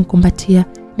 naye nikamkumbatia.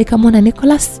 Nikamwona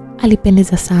Nicholas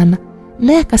alipendeza sana.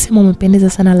 Naye akasema, "Umependeza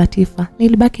sana Latifa."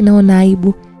 Nilibaki naona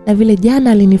aibu na vile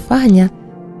jana alinifanya.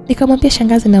 Nikamwambia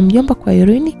shangazi na mjomba kwa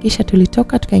Irene, kisha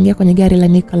tulitoka tukaingia kwenye gari la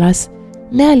Nicholas.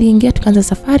 naye aliingia tukaanza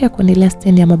safari ya kuendelea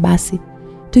stendi ya mabasi.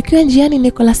 Tukiwa njiani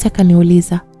Nicholas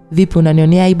akaniuliza, "Vipi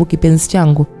unanionea aibu kipenzi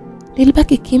changu?"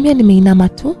 Nilibaki kimya nimeinama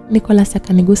tu. Nicholas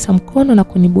akanigusa mkono na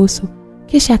kunibusu.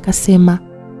 Kisha akasema,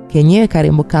 "Kenyewe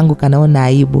karembo kangu kanaona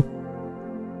aibu.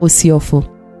 Usiofu.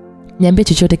 Niambie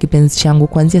chochote kipenzi changu,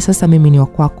 kuanzia sasa mimi ni wa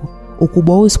kwako.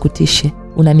 Ukubwa huu usikutishe.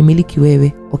 Unanimiliki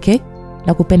wewe, okay?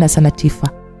 Nakupenda sana Tifa."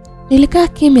 Nilikaa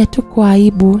kimya tu kwa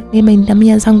aibu,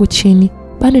 nimeinamia zangu chini.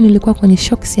 Bado nilikuwa kwenye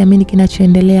shock, siamini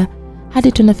kinachoendelea.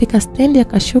 Hadi tunafika stendi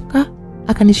akashuka,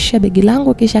 akanishusha begi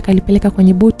langu kisha akalipeleka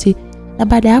kwenye buti, na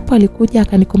baada ya hapo alikuja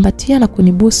akanikumbatia na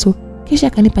kunibusu, kisha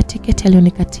akanipa tiketi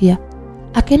alionikatia.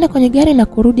 Akaenda kwenye gari na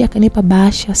kurudi akanipa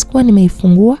bahasha, sikuwa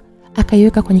nimeifungua,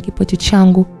 akaiweka kwenye kipochi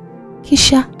changu.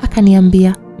 Kisha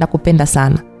akaniambia, "Nakupenda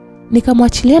sana."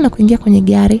 Nikamwachilia na kuingia kwenye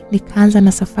gari, nikaanza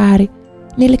na safari.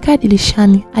 Nilikaa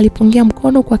dirishani, alipungia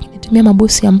mkono kwa akinitumia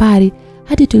mabusu ya mbali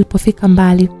hadi tulipofika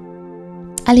mbali.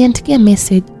 Aliandikia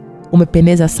message,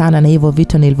 "Umependeza sana na hivyo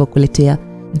vitu nilivyokuletea.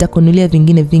 Nitakununulia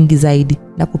vingine vingi zaidi.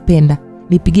 Nakupenda.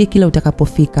 Nipigie kila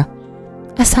utakapofika."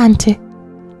 "Asante."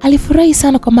 Alifurahi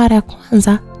sana kwa mara ya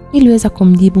kwanza. Niliweza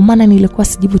kumjibu maana nilikuwa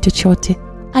sijibu chochote.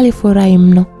 Alifurahi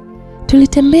mno.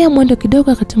 Tulitembea mwendo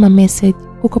kidogo akatuma message,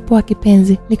 "Uko poa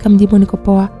kipenzi?" Nikamjibu niko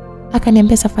poa.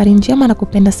 Akaniambia safari njema na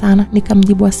kupenda sana.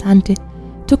 Nikamjibu asante.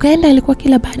 Tukaenda, alikuwa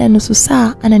kila baada ya nusu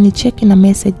saa ananicheki na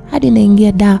message hadi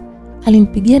naingia da.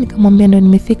 Alinipigia nikamwambia ndo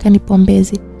nimefika nipo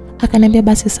Mbezi. Akaniambia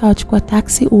basi sawa, chukua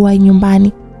taxi uwahi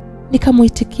nyumbani.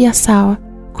 Nikamuitikia sawa.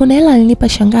 Kuna hela alinipa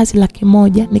shangazi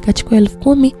 100,000, nikachukua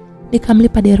 10,000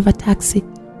 nikamlipa dereva taxi.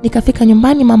 Nikafika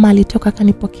nyumbani, mama alitoka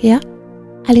akanipokea.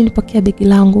 Alinipokea begi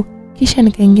langu. Kisha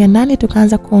nikaingia ndani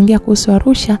tukaanza kuongea kuhusu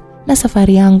Arusha na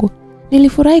safari yangu.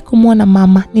 Nilifurahi kumuona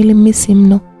mama, nilimisi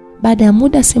mno. Baada ya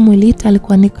muda simu iliita,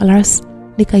 alikuwa Nicholas.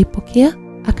 Nikaipokea,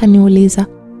 akaniuliza,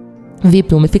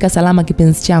 "Vipi umefika salama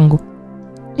kipenzi changu?"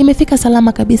 "Nimefika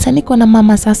salama kabisa, niko na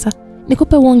mama sasa.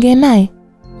 Nikupe uongee naye?"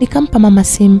 Nikampa mama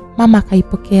simu, mama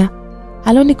akaipokea.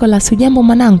 "Halo Nicholas, ujambo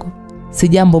mwanangu?"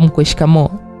 "Sijambo mkwe, shikamoo."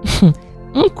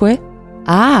 "Mkwe?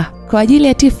 Kwa ajili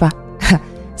ya Tifa?"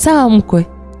 "Sawa mkwe."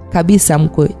 "Kabisa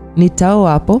mkwe,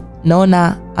 nitaoa hapo,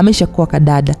 naona ameshakuwa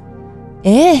kadada."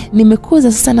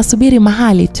 Nimekuza sasa, nasubiri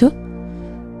mahali tu."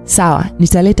 "Sawa,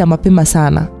 nitaleta mapema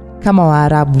sana kama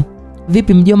Waarabu."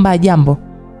 "Vipi mjomba ajambo?"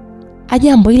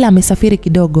 "Ajambo ila amesafiri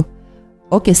kidogo."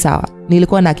 "Okay sawa,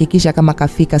 nilikuwa nahakikisha kama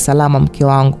kafika salama mke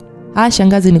wangu."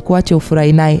 Shangazi nikuache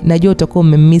ufurahi naye, najua utakuwa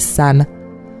umemiss sana."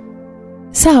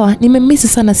 "Sawa,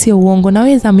 nimemiss sana sio uongo, na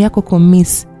wewe zamu yako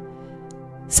kumiss."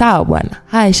 "Sawa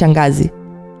bwana. Shangazi."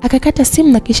 Akakata simu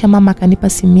na kisha mama akanipa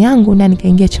simu yangu na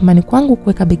nikaingia chumbani kwangu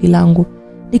kuweka begi langu.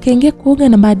 Nikaingia kuoga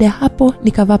na baada ya hapo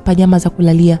nikavaa pajama za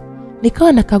kulalia.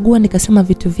 Nikawa nakagua, nikasema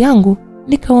vitu vyangu,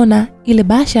 nikaona ile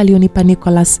bahasha alionipa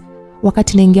Nicholas.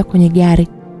 Wakati naingia kwenye gari,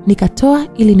 nikatoa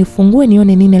ili nifungue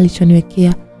nione nini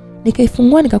alichoniwekea.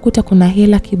 Nikaifungua nikakuta kuna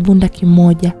hela kibunda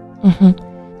kimoja.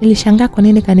 Nilishangaa kwa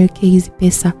nini kaniwekea hizi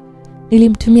pesa.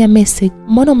 Nilimtumia message,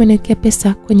 "Mbona umeniwekea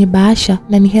pesa kwenye bahasha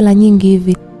na ni hela nyingi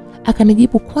hivi?"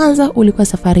 Akanijibu, "Kwanza ulikuwa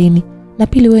safarini, na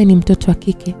pili wewe ni mtoto wa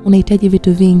kike, unahitaji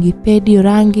vitu vingi, pedi,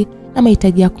 rangi na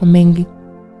mahitaji yako mengi.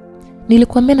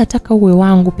 Nilikuambia nataka uwe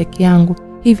wangu peke yangu,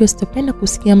 hivyo sitopenda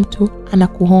kusikia mtu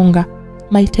anakuhonga.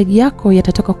 Mahitaji yako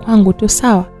yatatoka kwangu tu,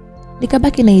 sawa?"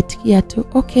 Nikabaki naitikia tu,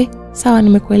 "Okay, sawa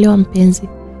nimekuelewa mpenzi."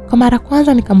 Kwa mara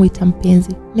kwanza nikamuita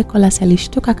mpenzi. Nicholas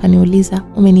alishtuka akaniuliza,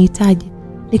 "Umenihitaji?"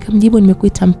 Nikamjibu,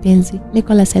 "Nimekuita mpenzi."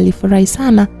 Nicholas alifurahi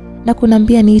sana na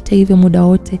kunambia niite hivyo muda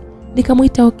wote.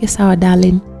 Nikamuita, "Okay sawa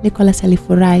darling." Nicholas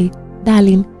alifurahi,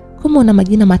 "Darling, kumbe una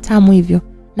majina matamu hivyo.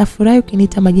 Nafurahi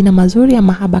ukiniita majina mazuri ya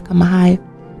mahaba kama hayo."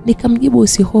 Nikamjibu,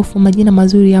 "Usihofu, majina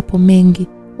mazuri yapo mengi,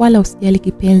 wala usijali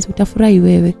kipenzi, utafurahi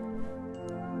wewe."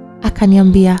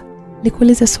 Akaniambia,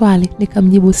 "Nikuulize swali?"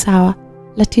 Nikamjibu, "Sawa."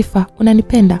 "Latifa,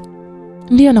 unanipenda?"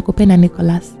 "Ndio nakupenda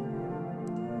Nicholas."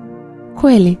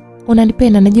 "Kweli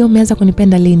unanipenda? Najua umeanza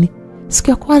kunipenda lini?" "Siku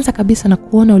ya kwanza kabisa na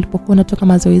kuona ulipokuwa unatoka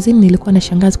mazoezini, nilikuwa na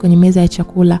shangazi kwenye meza ya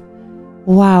chakula."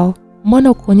 "Wow,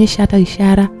 mbona ukuonyesha hata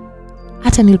ishara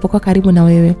hata nilipokuwa karibu na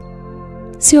wewe?"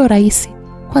 "Sio rahisi.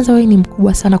 Kwanza wewe ni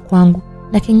mkubwa sana kwangu,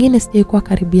 na kingine sijai kuwa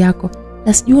karibu yako,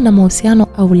 na sijui una mahusiano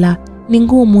au la. Ni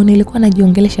ngumu, nilikuwa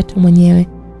najiongelesha tu mwenyewe."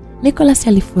 Nicholas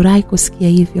alifurahi kusikia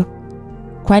hivyo.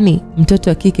 "Kwani mtoto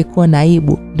wa kike kuwa na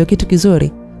aibu ndio kitu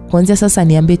kizuri? Kuanzia sasa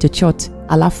niambie chochote,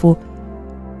 alafu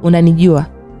unanijua.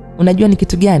 Unajua ni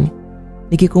kitu gani?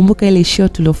 Nikikumbuka ile show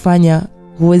tulofanya,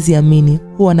 huwezi amini,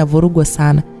 huwa navurugwa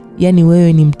sana. Yaani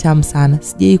wewe ni mtamu sana.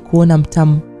 Sijai kuona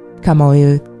mtamu kama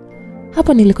wewe."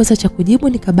 Hapo nilikosa cha kujibu,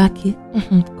 nikabaki,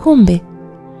 kumbe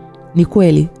ni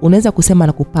kweli unaweza kusema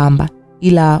na kupamba.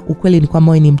 ila ukweli ni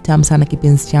kwamba wewe ni mtamu sana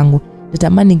kipenzi changu.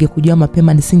 Natamani ningekujua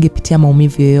mapema nisingepitia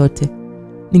maumivu yoyote.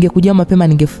 Ningekujua mapema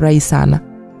ningefurahi sana.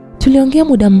 Tuliongea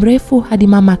muda mrefu hadi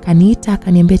mama akaniita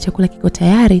akaniambia chakula kiko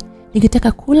tayari,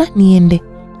 nikitaka kula niende.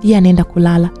 Yeye anaenda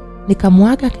kulala.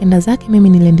 Nikamwaga akaenda zake, mimi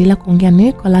niliendelea kuongea na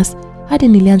Nicholas hadi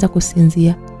nilianza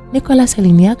kusinzia. Nicholas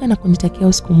aliniaga na kunitakia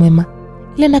usiku mwema.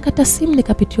 Ile nakata simu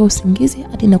nikapitia usingizi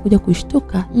hadi nakuja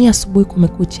kushtuka ni asubuhi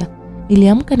kumekucha.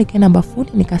 Niliamka nikaenda bafuni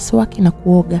nikaswaki na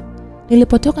kuoga.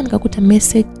 Nilipotoka nikakuta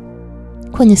message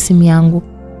kwenye simu yangu.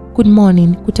 Good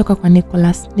morning kutoka kwa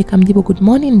Nicholas. Nikamjibu good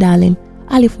morning darling.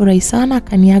 Alifurahi sana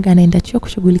akaniaga anaenda chuo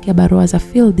kushughulikia barua za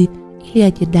field ili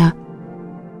aje Dar.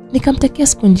 Nikamtakia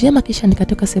siku njema kisha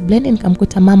nikatoka sebleni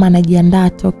nikamkuta mama anajiandaa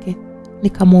atoke.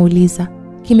 Nikamuuliza,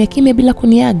 kimya kimya bila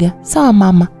kuniaga? Sawa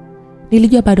mama.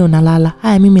 Nilijua bado unalala.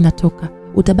 Haya mimi natoka.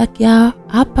 Utabaki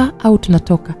hapa au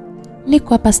tunatoka? Niko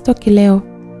hapa stoki leo.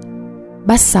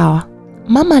 Basi sawa.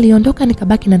 Mama aliondoka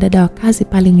nikabaki na dada wa kazi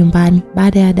pale nyumbani.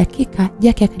 Baada ya dakika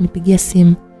Jackie akanipigia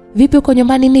simu. Vipi uko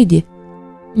nyumbani nije?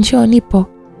 Njoo nipo.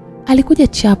 Alikuja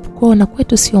chapu kuona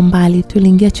kwetu sio mbali.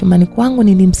 Tuliingia chumbani kwangu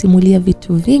nilimsimulia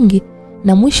vitu vingi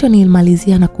na mwisho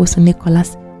nilimalizia na kuhusu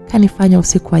Nicholas. Kanifanya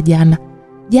usiku wa jana.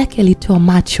 Jackie alitoa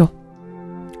macho.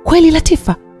 Kweli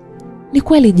Latifa? Ni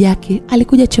kweli Jackie.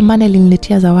 Alikuja chumbani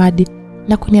aliniletea zawadi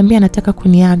na kuniambia anataka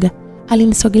kuniaga.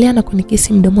 Alinisogelea na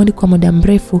kunikisi mdomoni kwa muda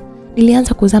mrefu.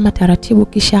 Nilianza kuzama taratibu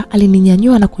kisha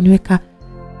alininyanyua na kuniweka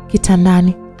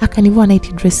kitandani. Akanivua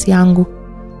night dress yangu.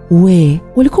 We,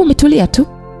 ulikuwa umetulia tu?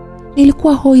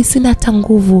 Nilikuwa hoi sina hata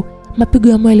nguvu. Mapigo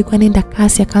ya moyo yalikuwa yanaenda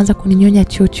kasi akaanza kuninyonya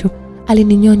chuchu.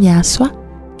 Alininyonya aswa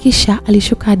kisha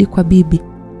alishuka hadi kwa bibi.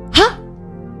 Ha?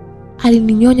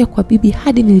 Alininyonya kwa bibi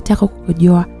hadi nilitaka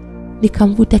kukojoa.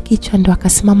 Nikamvuta kichwa ndo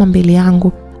akasimama mbele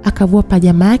yangu. Akavua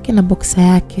pajama yake na boksa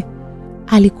yake.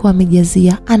 Alikuwa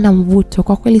amejazia, ana mvuto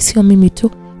kwa kweli sio mimi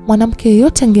tu. Mwanamke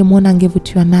yote angemuona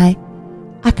angevutiwa naye.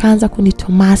 Akaanza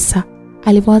kunitomasa.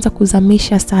 Alivyoanza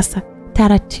kuzamisha sasa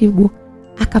taratibu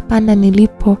akapanda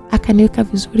nilipo akaniweka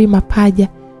vizuri mapaja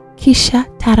kisha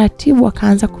taratibu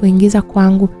akaanza kuingiza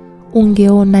kwangu.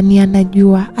 Ungeona ni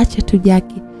anajua. Acha tu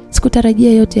Jackie.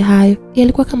 Sikutarajia yote hayo.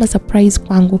 Yalikuwa kama surprise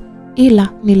kwangu ila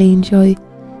nilienjoy.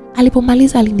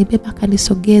 Alipomaliza alinibeba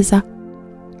akanisogeza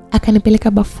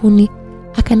akanipeleka bafuni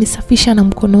akanisafisha na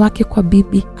mkono wake kwa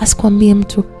bibi. Asikwambie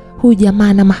mtu huyu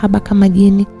jamaa na mahaba kama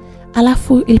jini.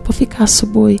 Alafu ilipofika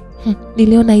asubuhi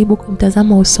niliona aibu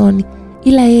kumtazama usoni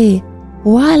ila yeye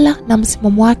wala na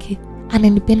msimamo wake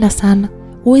ananipenda sana.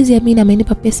 Uwezi amini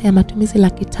amenipa pesa ya matumizi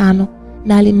 500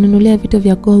 na alininunulia vitu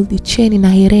vya gold, cheni na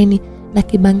hereni na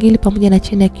kibangili pamoja na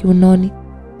cheni ya kiunoni.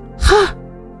 Ha!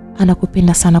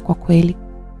 Anakupenda sana kwa kweli.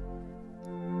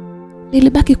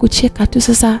 Nilibaki kucheka tu.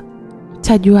 Sasa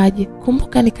tajuaje?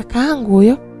 Kumbuka ni kakaangu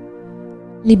huyo.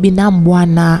 Ni binamu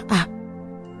bwana.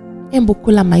 Embu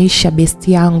kula maisha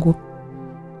besti yangu.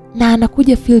 Na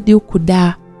anakuja field huku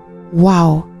Dar.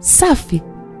 Wow, safi.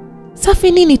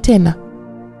 Safi nini tena?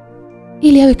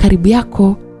 Ili awe karibu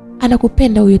yako.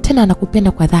 Anakupenda huyo tena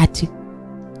anakupenda kwa dhati.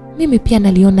 Mimi pia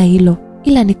naliona hilo.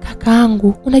 Ila ni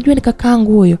kakaangu. Unajua ni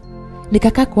kakaangu huyo. Ni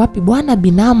kakako wapi bwana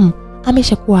binamu?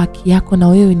 Ameshakuwa haki yako na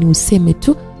wewe ni useme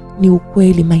tu ni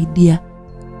ukweli my dear.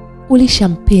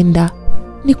 Ulishampenda.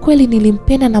 Ni kweli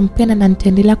nilimpenda na mpenda na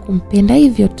nitaendelea kumpenda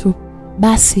hivyo tu.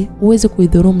 Basi uweze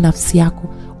kuidhurumu nafsi yako.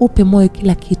 Upe moyo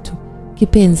kila kitu.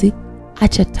 Kipenzi,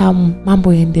 acha tamu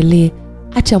mambo yaendelee.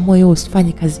 Acha moyo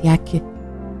usifanye kazi yake.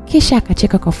 Kisha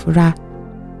akacheka kwa furaha.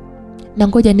 Na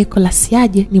ngoja Nicholas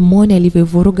yaje nimuone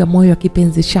alivyovuruga moyo wa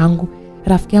kipenzi changu.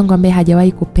 Rafiki yangu ambaye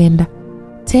hajawahi kupenda.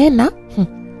 Tena,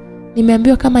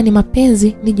 nimeambiwa kama ni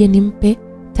mapenzi nije nimpe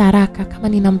taraka kama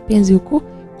nina mpenzi huku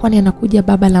kwani anakuja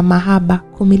baba la mahaba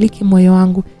kumiliki moyo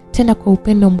wangu tena kwa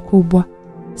upendo mkubwa.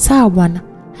 Sawa bwana.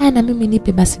 Haya na mimi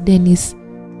nipe basi Dennis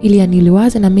ili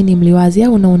aniliwaze na mimi nimliwaze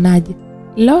au unaonaje?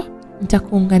 Lo,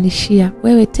 nitakuunganishia.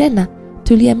 Wewe tena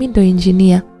tulia mimi ndo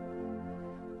engineer.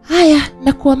 Haya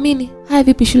nakuamini. Haya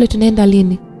vipi shule tunaenda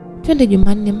lini? Twende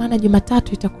Jumanne maana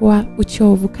Jumatatu itakuwa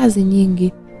uchovu kazi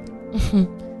nyingi.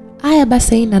 Haya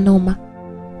basi haina noma.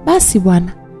 Basi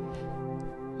bwana.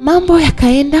 Mambo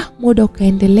yakaenda, muda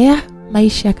ukaendelea,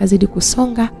 maisha yakazidi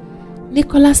kusonga.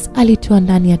 Nicholas alitua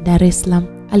ndani ya Dar es Salaam.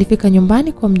 Alifika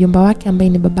nyumbani kwa mjomba wake ambaye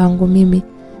ni babangu mimi.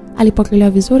 Alipokelewa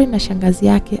vizuri na shangazi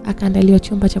yake, akaandaliwa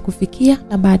chumba cha kufikia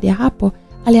na baada ya hapo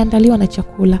aliandaliwa na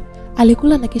chakula.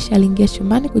 Alikula na kisha aliingia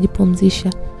chumbani kujipumzisha.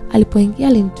 Alipoingia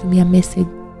alinitumia message.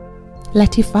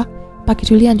 Latifa,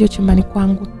 pakitulia njoo chumbani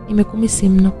kwangu. Nimekumisi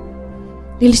mno.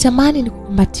 Nilitamani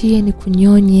nikukumbatie,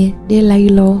 nikunyonye, dela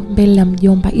hilo mbele la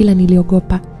mjomba ila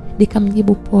niliogopa.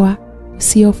 Nikamjibu poa,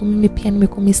 usihofu mimi pia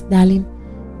nimekumisi darling.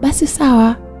 Basi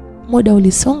sawa. Muda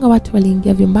ulisonga, watu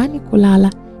waliingia vyumbani kulala.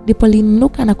 Ndipo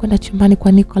niliinuka na kwenda chumbani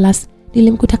kwa Nicholas.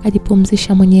 Nilimkuta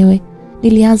kajipumzisha mwenyewe.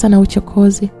 Nilianza na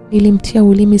uchokozi. Nilimtia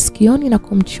ulimi sikioni na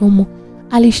kumchumu.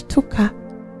 Alishtuka.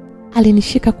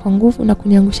 Alinishika kwa nguvu na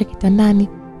kuniangusha kitandani.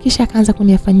 Kisha akaanza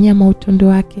kuniyafanyia mautondo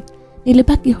wake.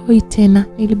 Nilibaki hoi tena.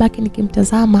 Nilibaki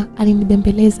nikimtazama.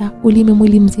 Alinibembeleza ulimi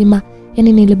mwili mzima.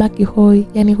 Yani nilibaki hoi.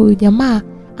 Yani huyu jamaa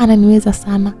ananiweza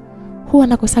sana. Huwa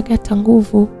nakosaga hata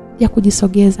nguvu ya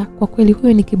kujisogeza. Kwa kweli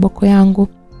huyu ni kiboko yangu.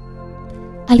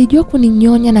 Alijua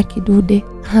kuninyonya na kidude.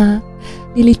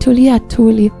 Nilitulia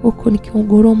tuli huku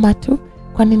nikiunguruma tu,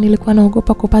 kwani nilikuwa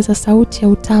naogopa kupaza sauti ya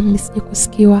utamu nisije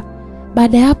kusikiwa.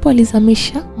 Baada ya hapo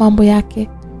alizamisha mambo yake.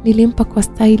 Nilimpa kwa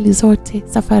staili zote.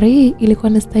 Safari hii ilikuwa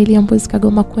ni staili ya mbuzi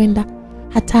kagoma kwenda.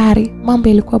 Hatari, mambo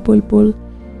yalikuwa bulbul.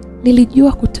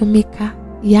 Nilijua kutumika.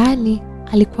 Yani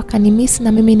alikuwa kanimisi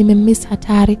na mimi nimemmisi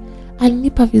hatari.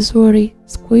 Alinipa vizuri.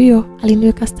 Siku hiyo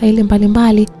aliniweka staili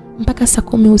mbalimbali mpaka saa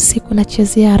 10 usiku na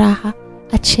chezea raha.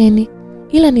 Acheni.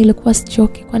 Ila nilikuwa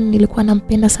sichoki, kwani nilikuwa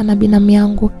nampenda sana binamu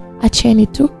yangu. Acheni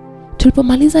tu.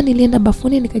 Tulipomaliza nilienda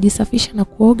bafuni nikajisafisha na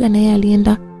kuoga, na yeye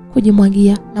alienda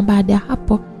kujimwagia. Na baada ya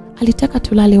hapo alitaka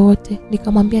tulale wote.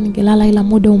 Nikamwambia ningelala ila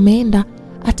muda umeenda,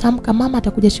 ataamka mama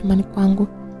atakuja chumbani kwangu.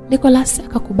 Nicholas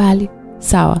akakubali.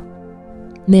 Sawa,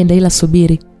 nenda ila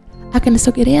subiri.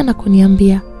 Akanisogelea na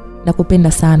kuniambia,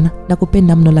 nakupenda sana,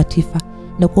 nakupenda mno Latifa,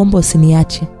 na kuomba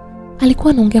usiniache.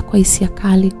 Alikuwa anaongea kwa hisia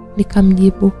kali.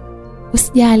 Nikamjibu,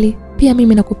 usijali, pia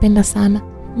mimi nakupenda sana.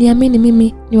 Niamini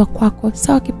mimi ni wa kwako,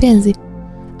 sawa kipenzi?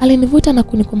 Alinivuta na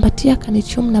kunikumbatia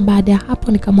kanichumu, na baada ya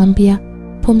hapo nikamwambia,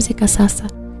 pumzika sasa.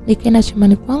 Nikaenda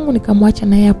chumbani kwangu nikamwacha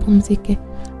na yeye apumzike.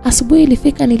 Asubuhi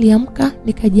ilifika, niliamka,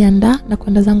 nikajiandaa na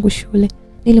kwenda zangu shule.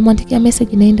 Nilimwandikia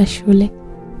message naenda shule.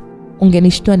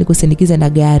 Ungenishtua nikusindikize na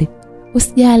gari.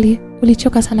 Usijali,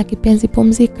 ulichoka sana kipenzi,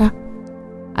 pumzika.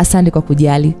 Asante kwa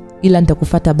kujali, ila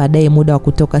nitakufuata baadaye muda wa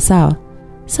kutoka, sawa?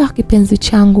 Sawa kipenzi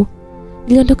changu.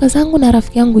 Niliondoka zangu na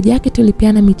rafiki yangu Jackie,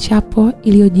 tulipiana michapo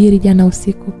iliyojiri jana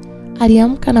usiku.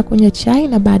 Aliamka na kunywa chai,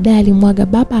 na baadaye alimwaga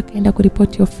baba akaenda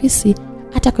kuripoti ofisi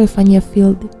atakayofanyia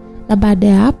field. Na baada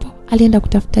ya hapo alienda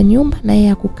kutafuta nyumba na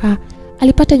yeye kukaa.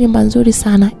 Alipata nyumba nzuri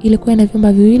sana, ilikuwa na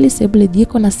vyumba viwili, sebule,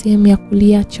 jiko na sehemu ya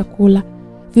kulia chakula.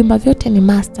 Vyumba vyote ni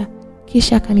master.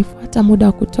 Kisha akanifuata, muda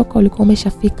wa kutoka ulikuwa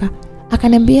umeshafika.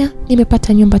 Akaniambia,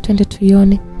 nimepata nyumba, twende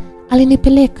tuione.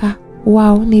 Alinipeleka.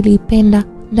 Wow, niliipenda.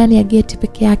 Ndani ya geti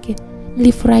peke yake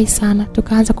nilifurahi sana.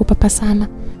 Tukaanza kupapa sana.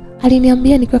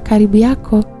 Aliniambia, nikiwa karibu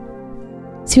yako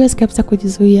siwezi kabisa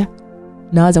kujizuia.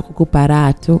 Nawaza kukupa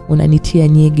raha tu, unanitia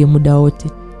nyege muda wote.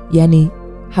 Yani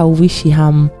hauwishi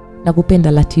hamu.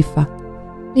 Nakupenda Latifa.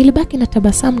 Nilibaki na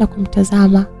tabasamu na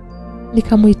kumtazama.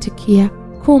 Nikamuitikia,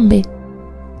 kumbe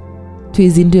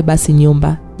tuizindue basi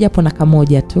nyumba, japo na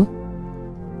kamoja tu.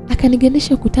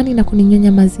 Akanigenesha ukutani na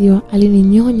kuninyonya maziwa.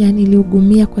 Alininyonya,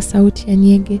 niliugumia kwa sauti ya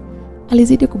nyege.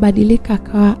 Alizidi kubadilika,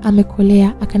 akawa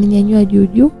amekolea. Akaninyanyua juu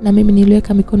juu, na mimi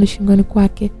niliweka mikono shingoni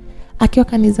kwake. Akiwa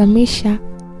kanizamisha,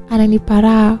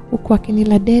 ananiparaa huku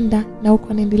akinila denda, na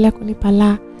huku anaendelea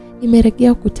kunipalaa.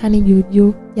 Nimeregea ukutani juu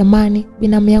juu. Jamani,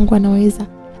 binamu yangu anaweza.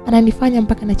 Ananifanya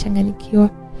mpaka nachanganyikiwa.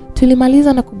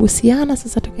 Tulimaliza na kubusiana.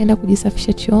 Sasa tukaenda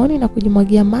kujisafisha chooni na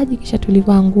kujimwagia maji, kisha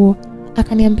tulivaa nguo.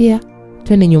 Akaniambia,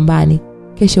 twende nyumbani.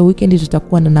 Kesho weekend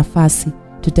tutakuwa na nafasi.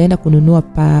 Tutaenda kununua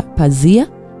pazia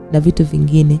na vitu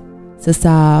vingine.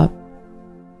 Sasa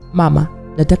mama,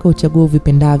 nataka uchague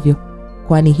vipendavyo,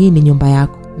 kwani hii ni nyumba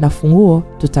yako, na funguo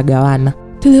tutagawana.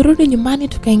 Tulirudi nyumbani,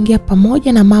 tukaingia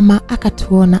pamoja, na mama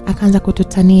akatuona, akaanza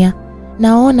kututania.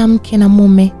 Naona mke na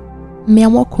mume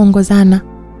mmeamua kuongozana.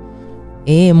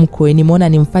 Mkwe, nimeona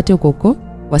nimfuate huko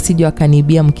wasije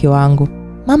wakaniibia mke wangu.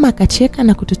 Mama akacheka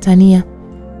na kututania.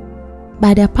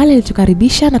 Baada ya pale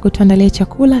alitukaribisha na kutuandalia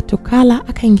chakula, tukala.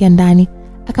 Akaingia ndani,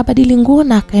 akabadili nguo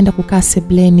na akaenda kukaa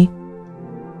sebleni.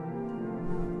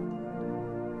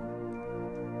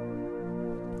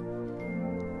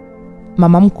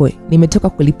 Mama mkwe, nimetoka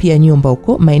kulipia nyumba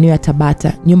huko maeneo ya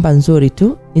Tabata. Nyumba nzuri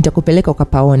tu, nitakupeleka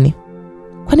ukapaone.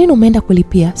 Kwa nini umeenda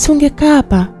kulipia? Si ungekaa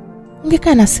hapa?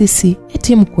 Ungekaa na sisi.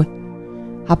 Eti mkwe.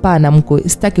 Hapana mkwe,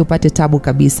 sitaki upate tabu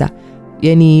kabisa.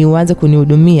 Yani uanze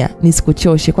kunihudumia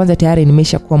nisikuchoshe. Kwanza tayari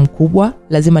nimeshakuwa mkubwa,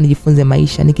 lazima nijifunze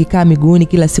maisha. Nikikaa miguuni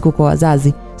kila siku kwa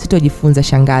wazazi, sitojifunza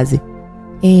shangazi.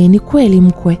 Ni kweli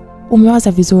mkwe,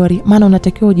 umewaza vizuri, maana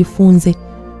unatakiwa ujifunze.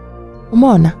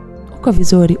 Umeona? Uko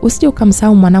vizuri, usije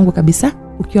ukamsahau mwanangu kabisa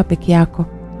ukiwa peke yako.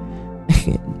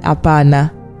 Hapana,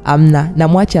 amna,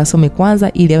 namwache asome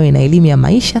kwanza ili awe na elimu ya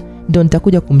maisha, ndio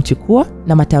nitakuja kumchukua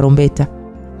na matarumbeta.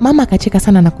 Mama akacheka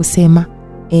sana na kusema,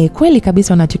 kweli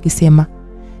kabisa unachokisema.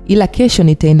 ila kesho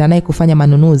nitaenda naye kufanya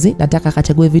manunuzi, nataka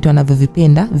akachague vitu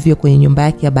anavyovipenda vio kwenye nyumba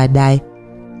yake ya baadaye.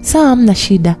 Sawa, hamna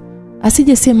shida.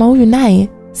 Asije sema huyu naye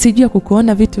sijui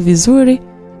kukuona vitu vizuri.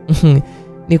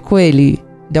 Ni kweli,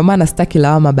 ndio maana sitaki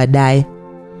lawama baadaye.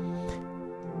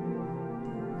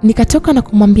 Nikatoka na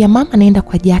kumwambia mama naenda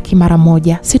kwa Jackie mara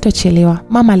moja, sitochelewa.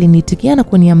 Mama aliniitikia na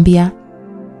kuniambia,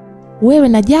 wewe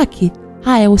na Jackie?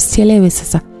 Haya, usichelewe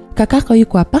sasa. Kakako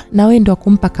yuko hapa na wewe ndio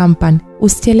kumpa kampani.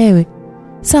 Usichelewe.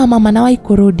 Sawa mama, nawahi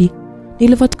kurudi.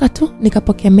 Nilivotoka tu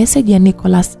nikapokea message ya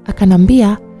Nicholas,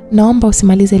 akanambia, naomba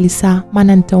usimalize lisaa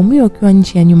maana nitaumia ukiwa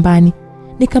nje ya nyumbani.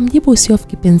 Nikamjibu, usiofu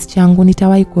kipenzi changu,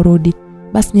 nitawahi kurudi.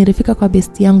 Basi nilifika kwa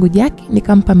besti yangu Jackie,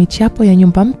 nikampa michapo ya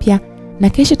nyumba mpya na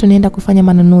kesho tunaenda kufanya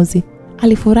manunuzi.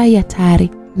 Alifurahi hatari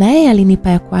na yeye alinipa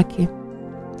ya kwake.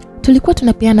 Tulikuwa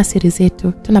tunapeana siri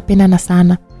zetu, tunapendana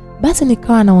sana. Basi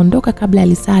nikawa naondoka kabla ya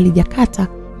lisaa halijakata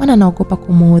maana naogopa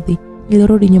kumuudhi.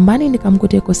 Nilirudi nyumbani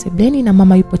nikamkuta yuko sebuleni na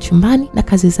mama yupo chumbani na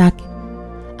kazi zake.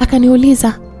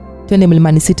 Akaniuliza, twende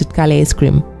Mlimani City tukale ice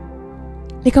cream.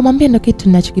 Nikamwambia ndio kitu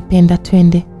ninachokipenda,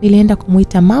 twende. Nilienda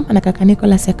kumuita mama na kaka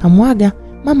Nicholas akamwaga,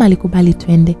 mama alikubali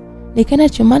twende. Nikaenda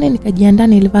chumbani nikajiandaa,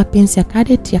 nilivaa pensi ya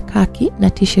cadet ya kaki na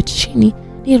t-shirt chini,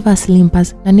 nilivaa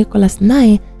slippers na Nicholas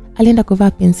naye alienda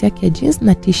kuvaa pensi yake ya jeans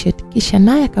na t-shirt, kisha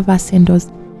naye akavaa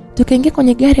sandals. Tukaingia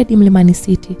kwenye gari hadi Mlimani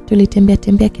City. Tulitembea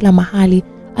kila mahali.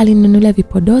 Alinunulia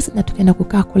vipodozi na tukaenda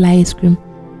kukaa kula ice cream.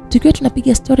 Tukiwa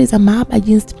tunapiga stories za mahaba,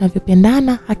 jinsi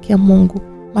tunavyopendana, haki ya Mungu.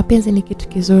 Mapenzi ni kitu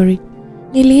kizuri.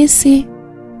 Nilihisi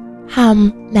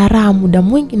na raha muda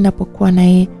mwingi ninapokuwa na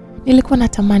yeye. Nilikuwa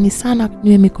natamani sana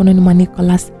niwe mikononi mwa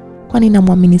Nicholas, kwani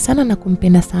namwamini sana na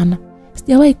kumpenda sana.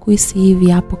 Sijawahi kuhisi hivi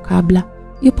hapo kabla.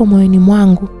 Yupo moyoni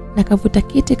mwangu na kavuta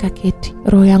kiti kaketi.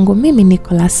 Roho yangu mimi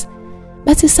Nicholas.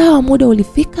 Basi sawa, muda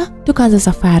ulifika, tukaanza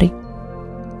safari.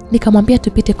 Nikamwambia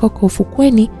tupite Koko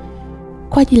ufukweni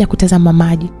kwa ajili ya kutazama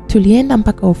maji. Tulienda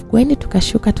mpaka ufukweni,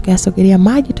 tukashuka, tukayasogelea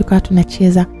maji, tukawa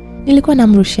tunacheza. Nilikuwa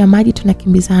namrushia maji,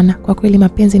 tunakimbizana. Kwa kweli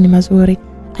mapenzi ni mazuri.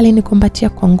 Alinikumbatia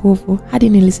kwa nguvu hadi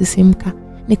nilisisimka.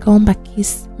 Nikaomba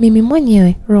kiss, mimi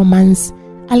mwenyewe, romance.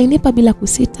 Alinipa bila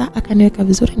kusita, akaniweka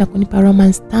vizuri na kunipa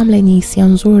romance tamu yenye hisia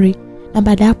nzuri. Na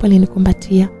baada hapo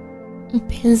alinikumbatia.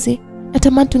 Mpenzi,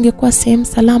 natamani tungekuwa sehemu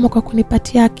salama kwa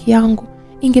kunipatia haki yangu.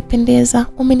 Ingependeza,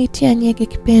 umenitia nyege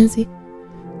kipenzi.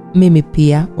 Mimi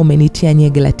pia umenitia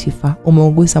nyege Latifa.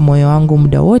 Umeugusa moyo wangu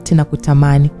muda wote na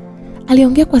kutamani.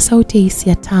 Aliongea kwa sauti ya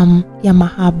hisia tamu ya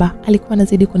mahaba. Alikuwa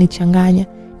anazidi kunichanganya.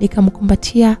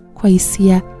 Nikamkumbatia kwa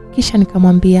hisia, kisha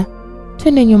nikamwambia,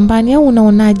 twende nyumbani au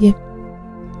unaonaje?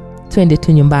 Twende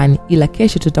tu nyumbani, ila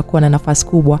kesho tutakuwa na nafasi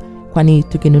kubwa, kwani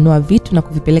tukinunua vitu na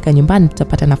kuvipeleka nyumbani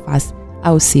tutapata nafasi,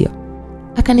 au sio?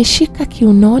 Akanishika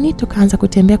kiunoni, tukaanza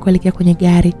kutembea kuelekea kwenye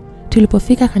gari.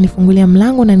 Tulipofika akanifungulia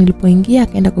mlango na nilipoingia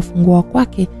akaenda kufungua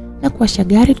kwake na kuwasha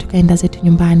gari, tukaenda zetu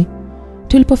nyumbani.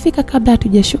 Tulipofika kabla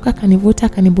hatujashuka akanivuta,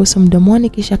 akanibusu mdomoni,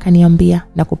 kisha akaniambia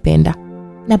nakupenda.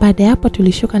 Na baada ya hapo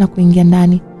tulishuka na kuingia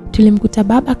ndani. Tulimkuta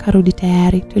baba karudi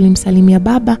tayari. Tulimsalimia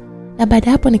baba na baada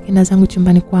ya hapo nikaenda zangu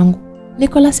chumbani kwangu.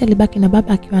 Nicholas alibaki na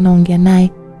baba akiwa anaongea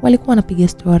naye. Walikuwa wanapiga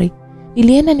story.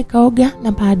 Nilienda nikaoga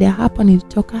na baada ya hapo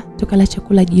nilitoka, tukala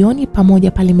chakula jioni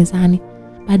pamoja pale mezani.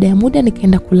 Baada ya muda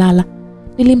nikaenda kulala.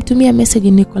 Nilimtumia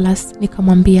message Nicholas,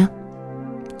 nikamwambia,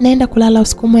 naenda kulala,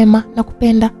 usiku mwema,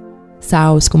 nakupenda.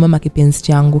 Sawa, usiku mwema kipenzi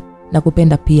changu,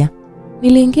 nakupenda pia.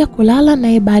 Niliingia kulala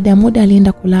naye baada ya muda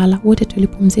alienda kulala. Wote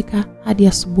tulipumzika hadi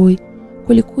asubuhi.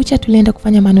 Kulikucha, tulienda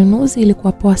kufanya manunuzi,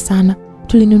 ilikuwa poa sana.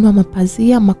 Tulinunua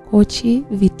mapazia, makochi,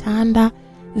 vitanda,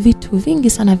 vitu vingi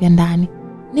sana vya ndani.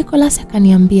 Nicholas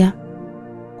akaniambia,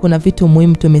 kuna vitu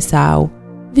muhimu tumesahau.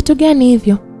 Vitu gani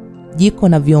hivyo? Jiko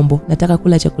na vyombo. Nataka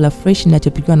kula chakula fresh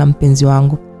ninachopikiwa na mpenzi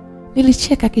wangu.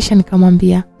 Nilicheka kisha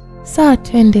nikamwambia, sawa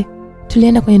twende.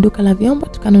 Tulienda kwenye duka la vyombo,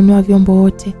 tukanunua vyombo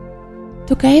wote.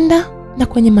 Tukaenda na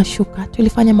kwenye mashuka.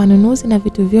 Tulifanya manunuzi na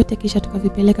vitu vyote kisha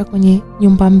tukavipeleka kwenye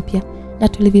nyumba mpya na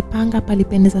tulivipanga,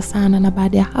 palipendeza sana. Na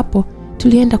baada ya hapo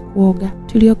tulienda kuoga.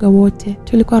 Tulioga wote.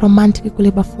 Tulikuwa romantic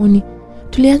kule bafuni.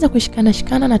 Tulianza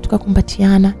kushikana na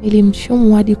tukakumbatiana.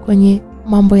 Nilimshumu hadi kwenye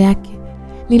mambo yake.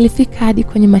 Nilifika hadi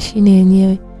kwenye mashine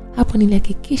yenyewe. Hapo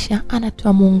nilihakikisha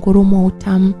anatoa muungurumo wa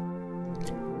utamu.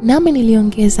 Nami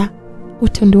niliongeza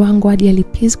utundu wangu hadi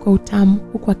alipiz kwa utamu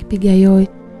huku akipiga yoe.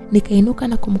 Nikainuka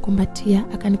na kumkumbatia,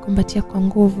 akanikumbatia kwa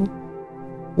nguvu.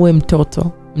 We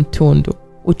mtoto mtundu,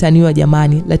 utaniwa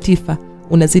jamani. Latifa,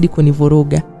 unazidi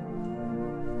kunivuruga.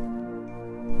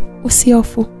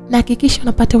 Usiofu, na hakikisha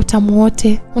unapata utamu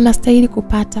wote. Unastahili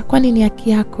kupata, kwani ni haki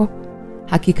yako.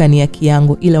 Hakika ni haki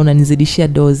yangu, ila unanizidishia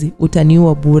dozi.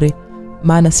 Utaniua bure,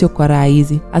 maana sio kwa raha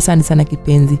hizi. Asante sana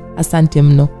kipenzi, asante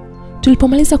mno.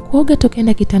 Tulipomaliza kuoga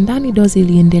tukaenda kitandani, dozi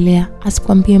iliendelea.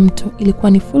 Asikwambie mtu,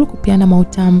 ilikuwa ni full kupiana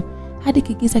mautamu. Hadi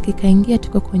kigiza kikaingia,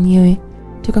 tuko kwenyewe.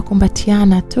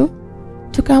 Tukakumbatiana tu.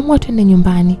 Tukaamua twende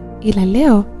nyumbani. Ila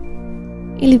leo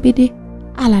ilibidi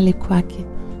alale kwake.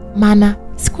 Maana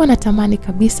sikuwa natamani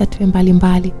kabisa tuwe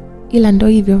mbali. Ila ndo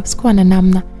hivyo, sikuwa na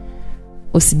namna.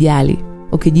 Usijali,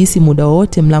 ukijisi muda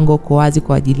wote mlango uko wazi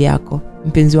kwa ajili yako.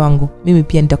 Mpenzi wangu, mimi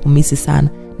pia nitakumisi sana.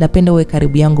 Napenda uwe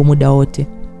karibu yangu muda wote.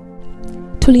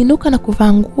 Tuliinuka na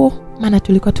kuvaa nguo, maana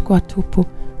tulikuwa tuko watupu.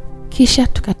 Kisha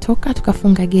tukatoka,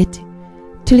 tukafunga geti.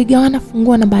 Tuligawana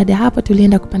funguo na baada ya hapo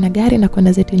tulienda kupanda gari na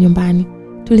kwenda zetu nyumbani.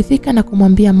 Tulifika na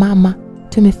kumwambia mama,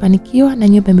 tumefanikiwa na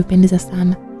nyumba imependeza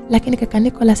sana. Lakini kaka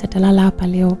Nicholas atalala hapa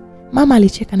leo. Mama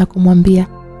alicheka na kumwambia,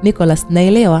 Nicholas,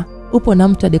 naelewa upo na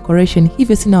mtu wa decoration,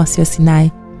 hivyo sina wasiwasi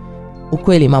naye.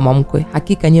 Ukweli mama mkwe,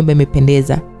 hakika nyumba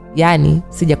imependeza. Yaani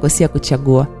sijakosea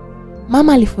kuchagua.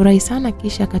 Mama alifurahi sana,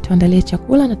 kisha akatuandalia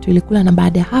chakula na tulikula na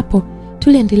baada ya hapo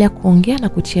tuliendelea kuongea na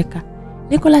kucheka.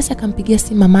 Nicholas akampigia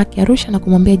simu mamake Arusha na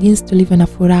kumwambia jinsi tulivyo na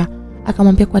furaha.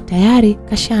 Akamwambia kwa tayari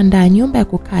kashaandaa nyumba ya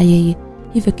kukaa yeye.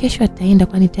 Hivyo kesho ataenda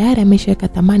kwani tayari ameshaweka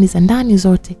thamani za ndani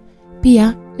zote.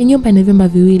 Pia ni nyumba ina vyumba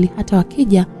viwili, hata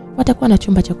wakija watakuwa na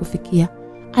chumba cha kufikia.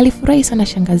 Alifurahi sana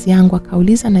shangazi yangu,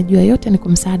 akauliza najua yote ni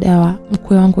kwa msaada wa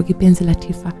mkwe wangu wa kipenzi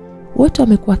Latifa. Wote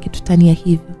wamekuwa kitutania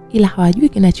hivyo, ila hawajui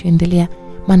kinachoendelea,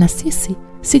 maana sisi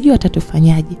sijui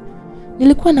atatufanyaje.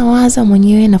 Nilikuwa nawaza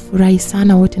mwenyewe na furahi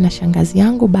sana wote na shangazi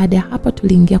yangu. Baada ya hapo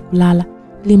tuliingia kulala.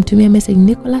 Nilimtumia message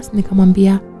Nicholas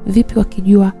nikamwambia vipi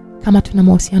wakijua kama tuna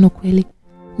mahusiano kweli.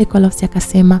 Nicholas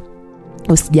akasema,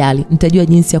 usijali, nitajua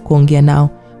jinsi ya kuongea nao.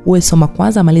 Uwe soma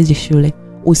kwanza, malizi shule.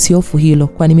 Usihofu hilo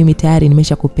kwani mimi tayari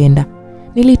nimeshakupenda.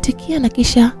 Nilitikia na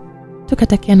kisha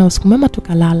tukatakiana usiku mwema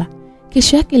tukalala.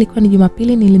 Kesho yake ilikuwa ni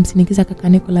Jumapili, nilimsindikiza kaka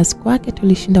Nicholas kwake.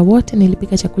 Tulishinda wote,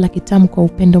 nilipika chakula kitamu kwa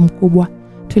upendo mkubwa.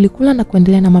 Tulikula na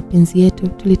kuendelea na mapenzi yetu.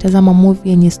 Tulitazama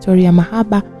movie yenye story ya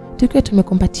mahaba, tukiwa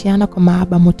tumekumbatiana kwa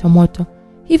mahaba moto.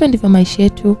 Hivyo ndivyo maisha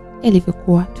yetu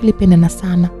yalivyokuwa. Tulipendana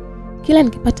sana. Kila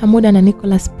nikipata muda na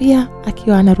Nicholas pia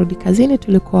akiwa anarudi kazini,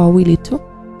 tulikuwa wawili tu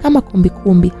kama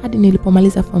kumbi hadi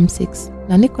nilipomaliza form 6.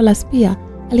 Na Nicholas pia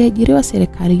aliajiriwa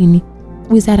serikalini,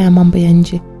 Wizara ya Mambo ya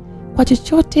Nje. Kwa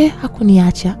chochote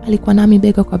hakuniacha, alikuwa nami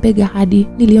bega kwa bega hadi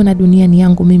niliona dunia ni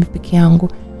yangu mimi peke yangu.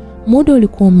 Muda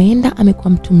ulikuwa umeenda, amekuwa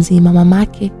mtu mzima.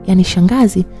 Mamake, yani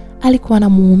shangazi, alikuwa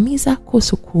anamuumiza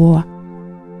kuhusu kuoa.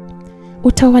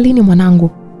 Utawalini mwanangu?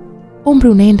 Umri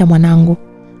unaenda mwanangu.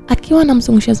 Akiwa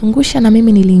anamzungusha na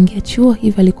mimi niliingia chuo,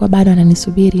 hivyo alikuwa bado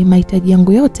ananisubiri. Mahitaji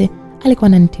yangu yote alikuwa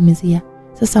ananitimizia.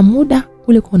 Sasa muda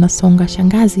ulikuwa unasonga.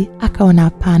 Shangazi akaona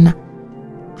hapana,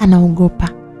 anaogopa.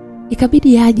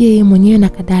 Ikabidi aje yeye mwenyewe na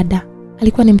kadada.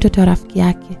 Alikuwa ni mtoto wa rafiki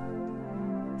yake.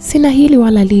 Sina hili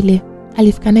wala lile.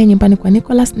 Alifika naye nyumbani kwa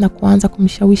Nicholas na kuanza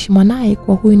kumshawishi mwanae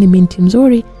kwa huyu ni binti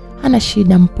mzuri, hana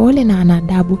shida, mpole na ana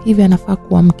adabu, hivyo anafaa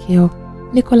kuwa mkeo.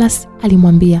 Nicholas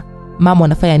alimwambia, mama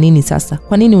unafanya nini sasa?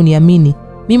 Kwa nini uniamini?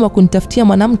 Mimi wakunitafutia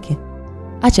mwanamke?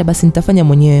 Acha basi nitafanya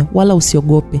mwenyewe, wala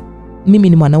usiogope. Mimi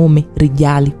ni mwanaume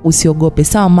rijali, usiogope.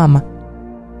 Sawa mama?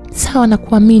 Sawa, na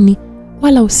kuamini,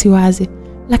 wala usiwaze.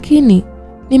 Lakini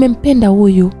nimempenda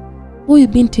huyu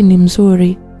binti ni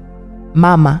mzuri.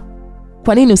 Mama,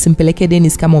 kwa nini usimpelekee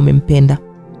Dennis kama umempenda?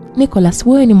 Nicholas,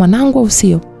 wewe ni mwanangu au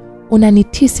sio?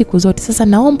 Unanitii siku zote. Sasa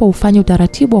naomba ufanye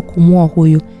utaratibu wa kumuoa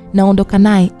huyu. Naondoka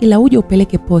naye, ila uje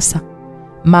upeleke posa.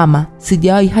 Mama,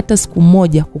 sijawahi hata siku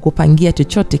moja kukupangia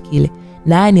chochote kile.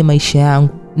 Na haya ni maisha yangu.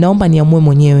 Naomba niamue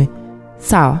mwenyewe.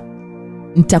 Sawa,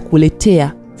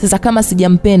 nitakuletea. Sasa kama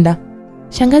sijampenda.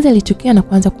 Shangazi alichukia na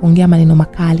kuanza kuongea maneno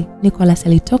makali. Nicholas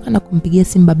alitoka na kumpigia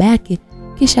simu baba yake,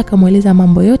 kisha akamweleza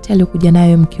mambo yote aliyokuja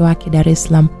nayo mke wake Dar es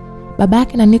Salaam. Baba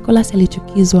yake na Nicholas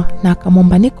alichukizwa na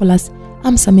akamwomba Nicholas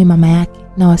amsamehe mama yake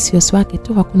na wasiwasi wake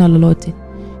tu, hakuna lolote.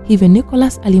 Hivyo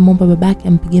Nicholas alimwomba baba yake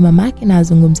ampigie mama yake na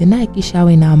azungumze naye kisha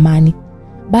awe na amani.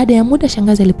 Baada ya muda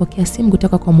shangazi alipokea simu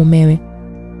kutoka kwa mumewe.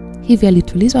 Hivyo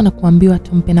alitulizwa na kuambiwa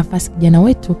tumpe nafasi kijana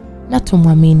wetu na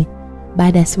tumwamini.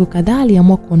 Baada ya siku kadhaa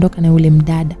aliamua kuondoka na yule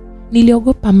mdada.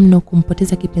 Niliogopa mno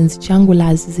kumpoteza kipenzi changu la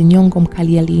azizi nyongo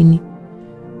mkali ya lini.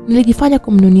 Nilijifanya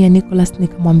kumnunia Nicholas,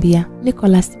 nikamwambia,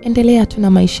 Nicholas, endelea tu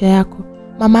na maisha yako.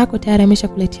 Mama yako tayari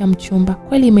ameshakuletea mchumba.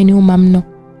 Kweli imeniuma mno.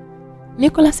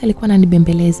 Nicholas alikuwa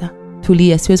ananibembeleza.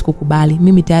 Tulia, siwezi kukubali.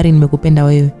 Mimi tayari nimekupenda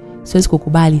wewe. Siwezi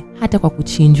kukubali hata kwa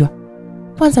kuchinjwa.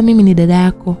 Kwanza mimi ni dada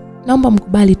yako. Naomba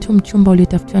mkubali tu mchumba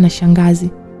uliotafutiwa na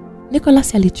shangazi.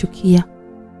 Nicholas alichukia.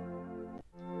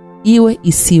 Iwe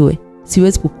isiwe,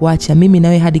 siwezi kukuacha mimi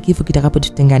nawe hadi kifo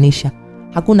kitakapotutenganisha.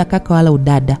 Hakuna kaka wala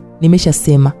udada,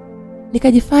 nimeshasema.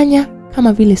 Nikajifanya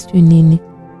kama vile sijui nini.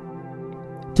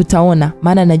 Tutaona,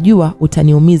 maana najua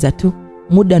utaniumiza tu.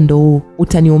 Muda ndo huu,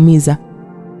 utaniumiza.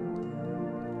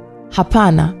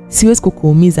 Hapana, siwezi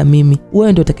kukuumiza mimi.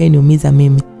 Wewe ndo utakayeniumiza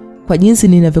mimi. Kwa jinsi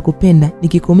ninavyokupenda,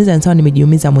 nikikuumiza ni sawa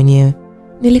nimejiumiza mwenyewe.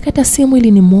 Nilikata simu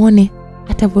ili nimuone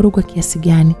atavurugwa kiasi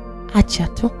gani. Acha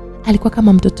tu, alikuwa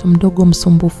kama mtoto mdogo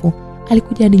msumbufu.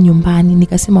 Alikuja hadi nyumbani,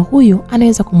 nikasema huyu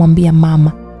anaweza kumwambia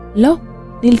mama.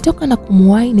 Nilitoka na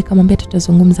kumuwai nikamwambia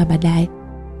tutazungumza baadaye.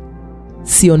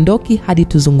 Siondoki hadi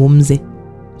tuzungumze.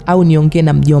 Au niongee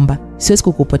na mjomba. Siwezi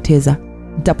kukupoteza.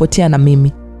 Nitapotea na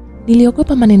mimi.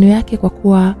 Niliogopa maneno yake kwa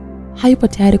kuwa hayupo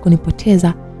tayari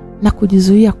kunipoteza na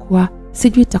kujizuia kuwa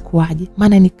sijui itakuwaje.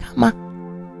 Maana ni kama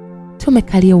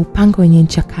tumekalia upanga wenye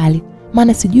ncha kali.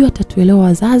 Maana sijui atatuelewa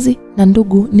wazazi na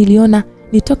ndugu. Niliona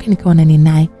nitoke nikaona ni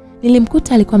naye.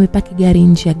 Nilimkuta alikuwa amepaki gari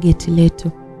nje ya geti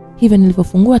letu. Hivyo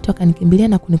nilipofungua tu akanikimbilia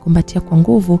na kunikumbatia kwa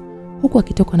nguvu huku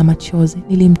akitokwa na machozi.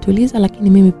 Nilimtuliza, lakini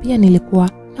mimi pia nilikuwa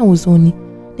na huzuni.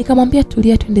 Nikamwambia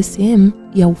tulia, twende sehemu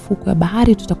ya ufukwe wa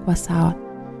bahari, tutakuwa sawa.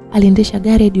 Aliendesha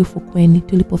gari hadi ufukweni.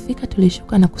 Tulipofika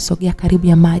tulishuka na kusogea karibu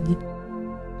ya maji.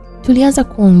 Tulianza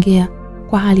kuongea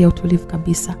kwa hali ya utulivu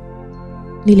kabisa.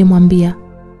 Nilimwambia,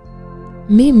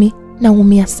 mimi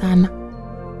naumia sana,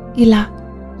 ila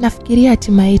nafikiria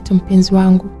hatima yetu mpenzi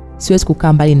wangu. Siwezi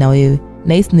kukaa mbali na wewe.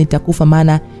 Nahisi nitakufa,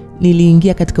 maana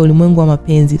niliingia katika ulimwengu wa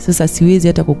mapenzi. Sasa siwezi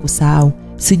hata kukusahau.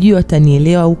 Sijui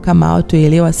watanielewa au kama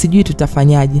hawatoelewa, sijui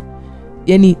tutafanyaje.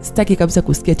 Yaani sitaki kabisa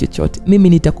kusikia chochote. Mimi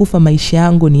nitakufa, maisha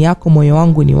yangu ni yako, moyo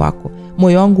wangu ni wako.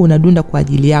 Moyo wangu unadunda kwa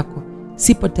ajili yako.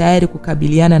 Sipo tayari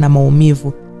kukabiliana na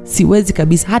maumivu. Siwezi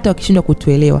kabisa, hata wakishindwa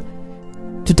kutuelewa.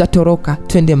 Tutatoroka,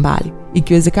 twende mbali.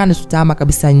 Ikiwezekana tutahama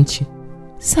kabisa nchi.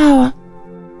 Sawa,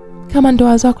 kama ndo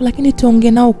wazo wako, lakini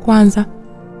tuongee nao kwanza.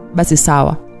 Basi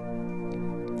sawa.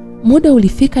 Muda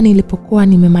ulifika. Nilipokuwa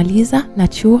nimemaliza na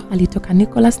chuo, alitoka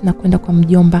Nicholas na kwenda kwa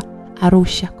mjomba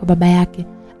Arusha kwa baba yake.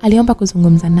 Aliomba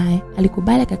kuzungumza naye.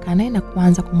 Alikubali, akakaa naye na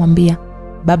kuanza kumwambia,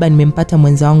 baba, nimempata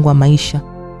mwenza wangu wa maisha.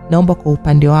 Naomba kwa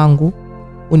upande wangu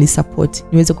unisupport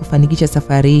niweze kufanikisha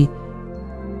safari hii.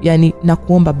 Yaani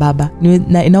nakuomba baba,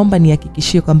 naomba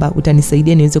nihakikishie kwamba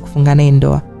utanisaidia niweze kufunga naye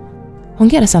ndoa.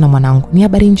 Hongera sana mwanangu, ni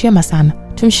habari njema sana.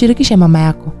 Tumshirikishe mama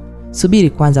yako. Subiri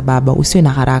kwanza baba, usiwe na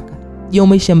haraka. Je,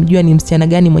 umeshamjua ni msichana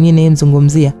gani mwenyewe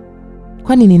anayemzungumzia?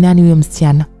 Kwani ni nani huyo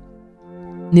msichana?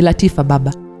 Ni Latifa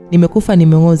baba. Nimekufa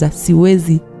nimeoza,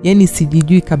 siwezi, yani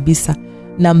sijijui kabisa.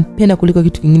 Nampenda kuliko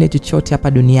kitu kingine chochote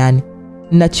hapa duniani.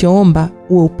 Ninachoomba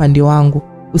uwe upande wangu.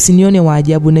 Usinione wa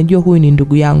ajabu, najua huyu ni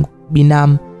ndugu yangu,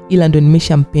 Binamu, ila ndo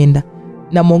nimeshampenda.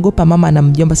 Namuogopa mama na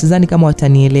mjomba, sidhani kama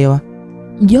watanielewa.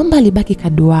 Mjomba alibaki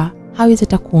kadua, hawezi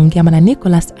hata kuongea maana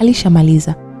Nicholas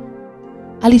alishamaliza.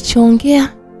 Alichoongea,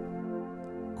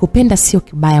 kupenda sio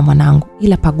kibaya mwanangu,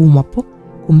 ila pagumu hapo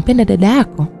kumpenda dada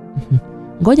yako.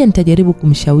 Ngoja nitajaribu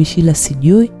kumshawishi, ila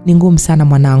sijui, ni ngumu sana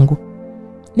mwanangu.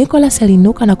 Nicholas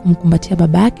alinuka na kumkumbatia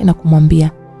baba yake na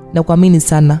kumwambia, na kuamini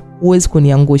sana, huwezi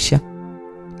kuniangusha.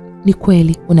 Ni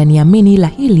kweli, unaniamini, ila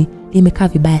hili limekaa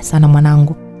vibaya sana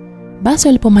mwanangu. Basi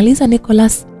alipomaliza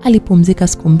Nicholas alipumzika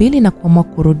siku 2 na kuamua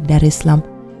kurudi Dar es Salaam.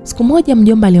 Siku moja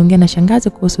mjomba aliongea na shangazi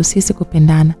kuhusu sisi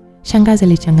kupendana. Shangazi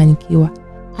alichanganyikiwa.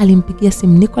 Alimpigia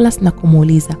simu Nicholas na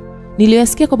kumuuliza,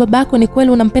 niliyosikia kwa babako ni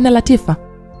kweli unampenda Latifa?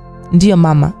 Ndiyo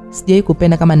mama, sijai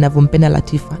kupenda kama ninavyompenda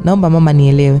Latifa. Naomba mama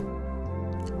nielewe.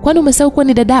 Kwani umesahau kuwa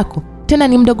ni dadako? Tena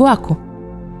ni mdogo wako?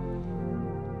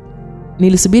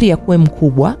 Nilisubiri ya kuwe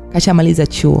mkubwa, kashamaliza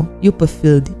chuo, yupo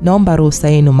field. Naomba ruhusa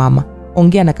yenu mama.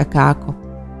 Ongea na kaka yako.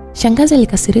 Shangazi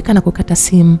alikasirika na kukata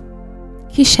simu.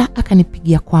 Kisha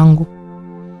akanipigia kwangu.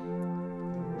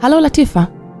 Halo Latifa.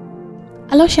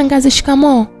 Halo shangazi,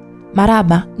 shikamoo.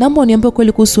 Maraba, naomba uniambie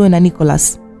kweli kuhusu wewe na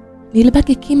Nicholas.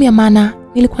 Nilibaki kimya maana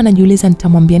nilikuwa najiuliza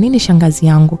nitamwambia nini shangazi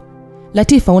yangu.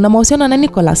 Latifa, una mahusiano na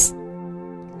Nicholas?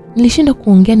 Nilishindwa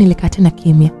kuongea, nilikaa tena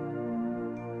kimya.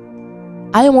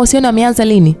 Hayo mahusiano yameanza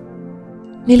lini?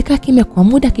 Nilikaa kimya kwa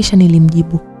muda kisha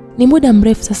nilimjibu. Ni muda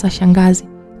mrefu sasa shangazi,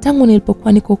 tangu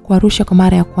nilipokuwa niko kwa Arusha kwa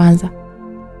mara ya kwanza.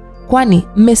 Kwani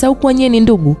mmesahau kuwa nyinyi ni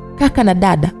ndugu, kaka na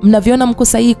dada? Mnaviona mko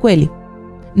sahihi kweli?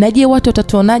 Na je, watu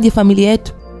watatuonaje familia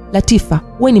yetu? Latifa,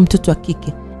 wewe ni mtoto wa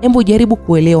kike. Hebu jaribu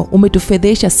kuelewa,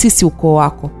 umetufedhesha sisi ukoo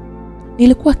wako.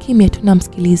 Nilikuwa kimya tu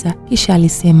namsikiliza, kisha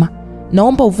alisema,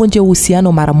 naomba uvunje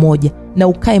uhusiano mara moja na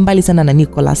ukae mbali sana na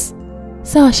Nicholas.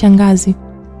 Sawa shangazi.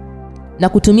 Na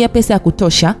kutumia pesa ya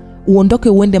kutosha, uondoke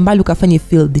uende mbali ukafanye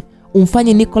field.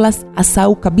 Umfanye Nicholas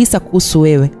asahau kabisa kuhusu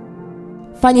wewe.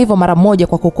 Fanya hivyo mara moja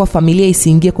kwa kuokoa familia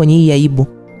isiingie kwenye hii aibu.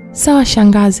 Sawa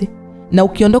shangazi. Na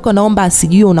ukiondoka naomba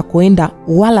asijue unakoenda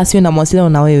wala asiwe na mawasiliano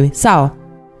na wewe. Sawa?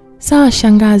 Sawa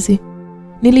shangazi.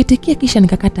 Nilitikia kisha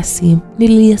nikakata simu.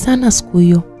 Nililia sana siku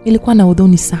hiyo. Nilikuwa na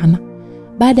huzuni sana.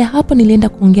 Baada ya hapo nilienda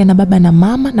kuongea na baba na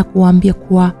mama na kuwaambia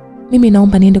kuwa mimi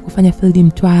naomba niende kufanya field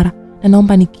Mtwara na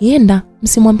naomba nikienda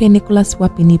msimwambie Nicholas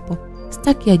wapi nipo.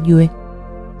 Sitaki ajue.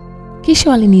 Kisha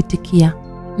waliniitikia.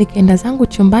 Nikaenda zangu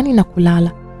chumbani na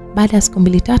kulala. Baada ya siku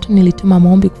 2-3 nilituma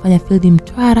maombi kufanya field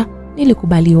Mtwara,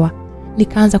 nilikubaliwa.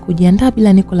 Nikaanza kujiandaa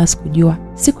bila Nicholas kujua.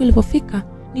 Siku ilipofika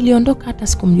niliondoka hata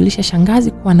sikumjulisha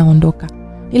shangazi kuwa naondoka.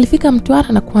 Nilifika Mtwara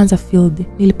na kuanza field.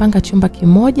 Nilipanga chumba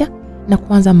kimoja na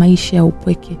kuanza maisha ya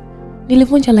upweke.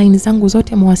 Nilivunja laini zangu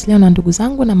zote mawasiliano na ndugu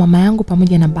zangu na mama yangu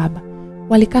pamoja na baba.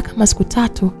 Walikaa kama siku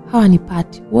 3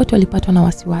 hawanipati. Wote walipatwa na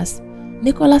wasiwasi.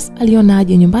 Nicholas aliona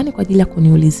aje nyumbani kwa ajili ya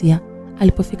kuniulizia.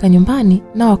 Alipofika nyumbani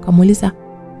nao akamuuliza,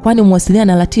 kwani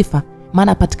mwasiliana na Latifa?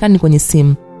 Maana patikani kwenye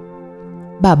simu.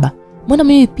 Baba, mbona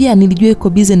mimi pia nilijua yuko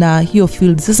busy na hiyo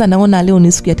field. Sasa naona leo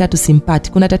ni siku ya 3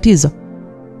 simpati. Kuna tatizo?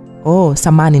 Oh,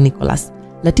 samani Nicholas.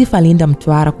 Latifa alienda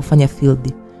Mtwara kufanya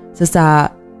field. Sasa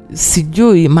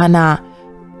sijui maana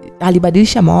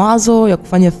alibadilisha mawazo ya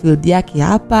kufanya field yake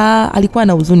hapa. Alikuwa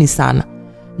na huzuni sana.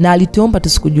 Na alituomba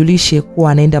tusikujulishe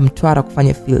kuwa anaenda Mtwara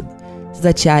kufanya field.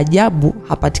 Sasa cha ajabu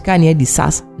hapatikani hadi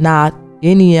sasa. Na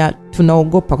yani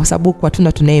tunaogopa kwa sababu kwa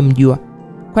tunayemjua.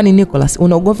 Kwani Nicholas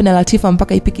unaogopa na Latifa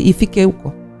mpaka ifike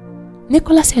huko?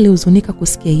 Nicholas alihuzunika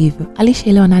kusikia hivyo.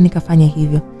 Alishaelewa nani kafanya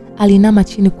hivyo. Alinama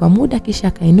chini kwa muda kisha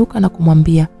akainuka na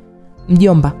kumwambia,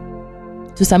 mjomba,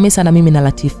 tusamehe sana mimi na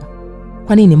Latifa.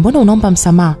 Kwa nini? Mbona unaomba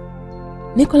msamaha?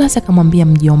 Nicholas akamwambia,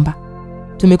 mjomba,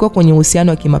 tumekuwa kwenye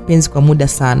uhusiano wa kimapenzi kwa muda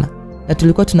sana na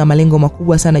tulikuwa tuna malengo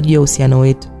makubwa sana juu ya uhusiano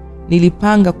wetu.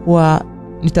 Nilipanga kuwa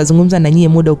nitazungumza na nyie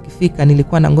muda ukifika.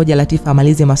 Nilikuwa na ngoja Latifa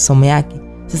amalize masomo yake.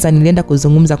 Sasa nilienda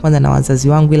kuzungumza kwanza na wazazi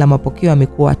wangu, ila mapokeo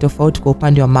yamekuwa tofauti kwa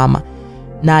upande wa mama.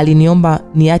 Na aliniomba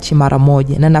niache mara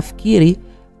moja. Na nafikiri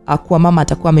kuwa mama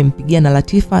atakuwa amempigia na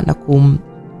Latifa na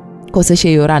kumkosesha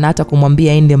Yorana hata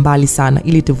kumwambia aende mbali sana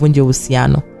ili tuvunje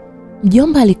uhusiano.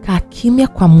 Mjomba alikaa kimya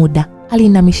kwa muda,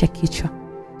 alinamisha kichwa.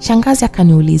 Shangazi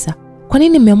akaniuliza, kwa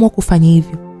nini mmeamua kufanya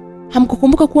hivyo?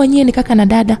 Hamkukumbuka kuwa nyie ni kaka na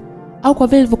dada? Au kwa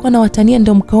vile vilivyokuwa na watania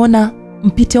ndio mkaona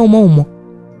mpite umo?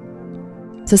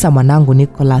 Sasa mwanangu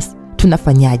Nicholas,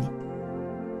 tunafanyaje?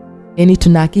 Yaani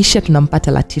tunahakisha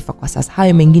tunampata Latifa kwa sasa.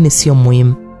 Hayo mengine sio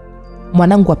muhimu.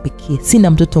 Mwanangu wa pekee,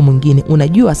 sina mtoto mwingine.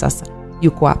 Unajua sasa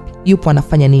yuko wapi? Yupo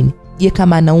anafanya nini? Je,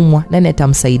 kama anaumwa nani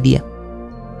atamsaidia?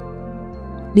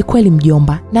 Ni kweli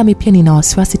mjomba, nami pia nina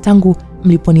wasiwasi tangu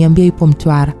mliponiambia yupo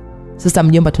Mtwara. Sasa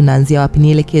mjomba, tunaanzia wapi?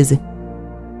 Nielekeze.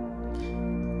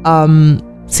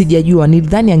 Sijajua,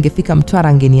 nilidhani angefika Mtwara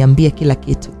angeniambia kila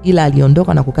kitu, ila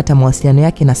aliondoka na kukata mawasiliano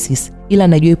yake na sisi. Ila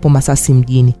najua yupo Masasi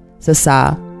mjini.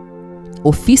 Sasa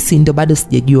ofisi ndo bado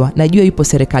sijajua. Najua yupo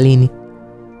serikalini.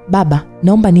 Baba,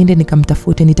 naomba niende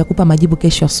nikamtafute. Nitakupa majibu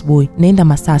kesho asubuhi. Naenda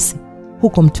Masasi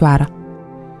huko Mtwara.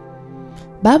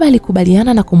 Baba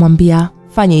alikubaliana na kumwambia,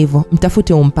 fanya hivyo,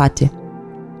 mtafute umpate.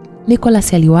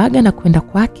 Nicholas aliwaaga na kwenda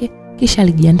kwake, kisha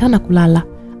alijiandaa na kulala.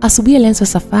 Asubuhi alianza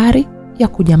safari ya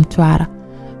kuja Mtwara.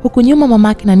 Huku nyuma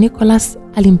mamake na Nicholas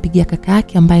alimpigia kaka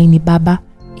yake ambaye ni baba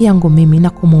yangu mimi na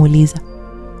kumuuliza,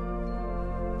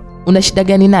 una shida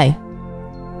gani naye?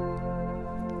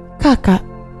 Kaka,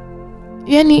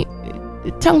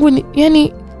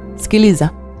 sikiliza.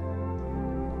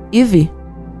 Hivi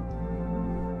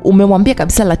umemwambia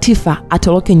kabisa Latifa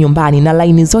atoroke nyumbani na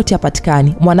laini zote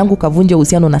hapatikani? Mwanangu kavunja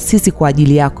uhusiano na sisi kwa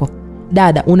ajili yako.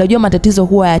 Dada, unajua matatizo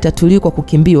huwa yatatuliwa kwa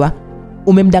kukimbiwa.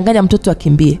 Umemdanganya mtoto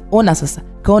akimbie. Ona sasa,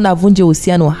 kaona avunje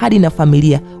uhusiano hadi na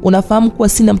familia. Unafahamu kuwa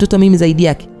sina mtoto mimi zaidi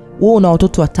yake. Wewe una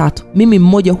watoto 3, mimi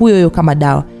mmoja, huyo kama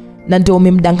dawa. Na ndio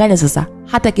umemdanganya sasa.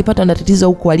 Hata akipata na tatizo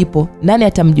huko alipo, nani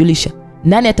atamjulisha?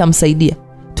 Nani atamsaidia?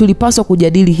 Tulipaswa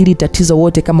kujadili hili tatizo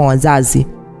wote kama wazazi.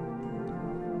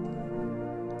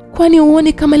 Kwani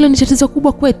uone kama hilo ni tatizo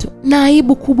kubwa kwetu na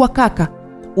aibu kubwa kaka?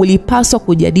 Ulipaswa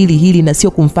kujadili hili na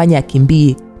sio kumfanya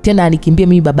akimbie. Tena anikimbie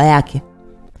mimi baba yake.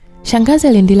 Shangazi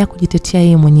aliendelea kujitetea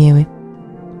yeye mwenyewe.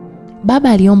 Baba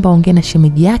aliomba ongea na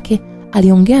shemeji yake.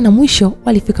 Aliongea na mwisho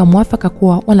walifika mwafaka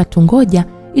kuwa wanatungoja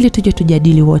ili tuje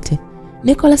tujadili wote.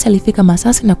 Nicholas alifika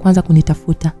Masasi na kuanza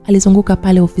kunitafuta. Alizunguka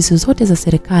pale ofisi zote za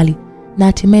serikali na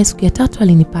hatimaye siku ya 3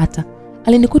 alinipata.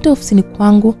 Alinikuta ofisini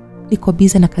kwangu niko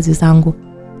busy na kazi zangu.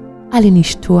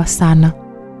 Alinishtua sana.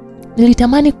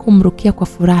 Nilitamani kumrukia kwa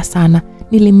furaha sana.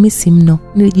 Nilimisi mno.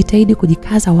 Nilijitahidi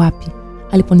kujikaza wapi.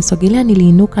 Aliponisogelea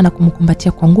niliinuka na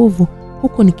kumkumbatia kwa nguvu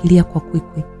huku nikilia kwa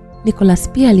kwikwi. Nicholas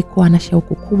pia alikuwa na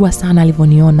shauku kubwa sana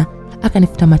alivyoniona.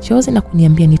 Akanifuta machozi na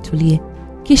kuniambia nitulie.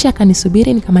 Kisha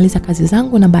akanisubiri nikamaliza kazi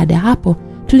zangu na baada ya hapo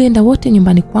tulienda wote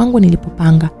nyumbani kwangu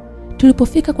nilipopanga.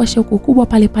 Tulipofika kwa shauku kubwa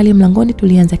pale mlangoni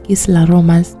tulianza kiss la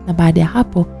romance na baada ya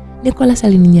hapo Nicholas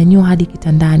alininyanyua hadi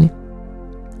kitandani.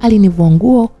 Alinivua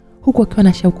nguo huku akiwa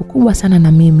na shauku kubwa sana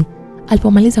na mimi.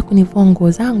 Alipomaliza kunivua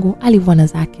nguo zangu, alivua na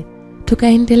zake.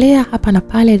 Tukaendelea hapa na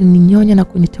pale, alininyonya na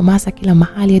kunitomasa kila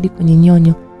mahali hadi kwenye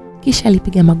nyonyo. Kisha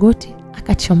alipiga magoti,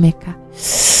 akachomeka.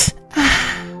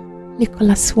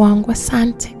 Nicholas wangu,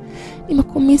 asante.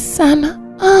 Nimekumisi sana.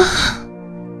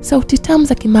 Sauti tamu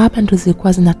za kimahaba ndo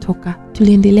zilikuwa zinatoka.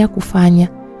 Tuliendelea kufanya.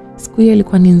 Siku hiyo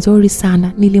ilikuwa ni nzuri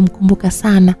sana. Nilimkumbuka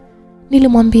sana.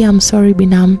 Nilimwambia I'm sorry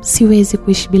Binamu, siwezi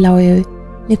kuishi bila wewe.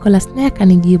 Nicholas naye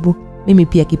akanijibu, mimi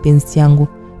pia kipenzi changu.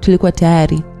 Tulikuwa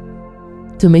tayari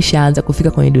tumeshaanza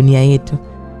kufika kwenye dunia yetu.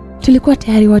 Tulikuwa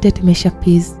tayari wote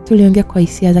tumeshapiz. Tuliongea kwa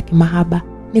hisia za kimahaba.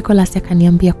 Nicholas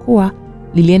akaniambia kuwa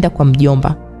nilienda kwa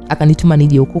mjomba, akanituma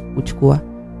nije huko kuchukua.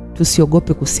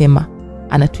 Tusiogope kusema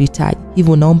anatuhitaji.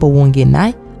 Hivyo naomba uongee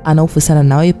naye, anahofu sana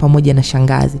na wewe pamoja na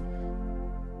shangazi.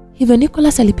 Hivyo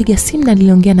Nicholas alipiga simu na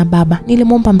niliongea na baba.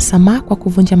 Nilimwomba msamaha kwa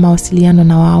kuvunja mawasiliano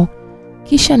na wao.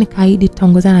 Kisha nikaahidi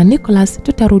tutaongozana na Nicholas,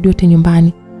 tutarudi wote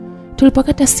nyumbani.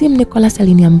 Tulipokata simu, Nicholas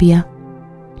aliniambia,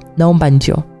 naomba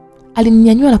njoo.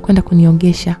 Alininyanyua na kwenda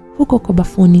kuniogesha huko kwa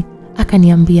bafuni.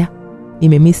 Akaniambia,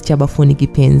 nimemiss cha bafuni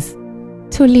kipenzi.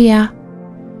 Tulia.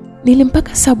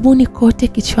 Nilimpaka sabuni kote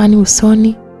kichwani,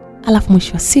 usoni. Alafu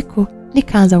mwisho wa siku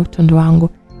nikaanza utondo wangu.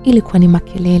 Ilikuwa ni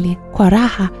makelele. Kwa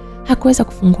raha hakuweza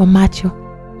kufungua macho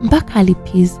mpaka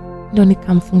alipiz. Ndio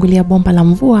nikamfungulia bomba la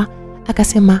mvua.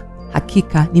 Akasema,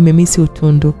 hakika nimemisi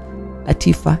utundu.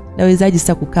 Latifa, nawezaje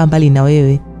sasa kukaa mbali na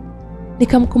wewe?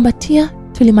 Nikamkumbatia.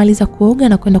 Tulimaliza kuoga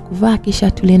na kwenda kuvaa,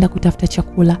 kisha tulienda kutafuta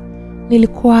chakula.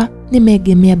 Nilikuwa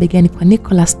nimeegemea begani kwa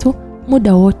Nicholas tu,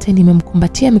 muda wote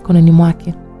nimemkumbatia mikononi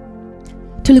mwake.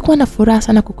 Tulikuwa na furaha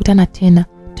sana kukutana tena.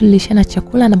 Tulilishana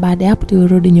chakula na baada ya hapo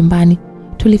tulirudi nyumbani.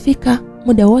 Tulifika,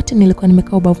 muda wote nilikuwa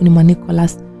nimekaa ubavuni mwa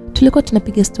Nicholas. Tulikuwa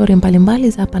tunapiga story mbalimbali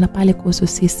za hapa na pale kuhusu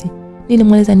sisi.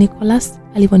 Nilimweleza Nicholas.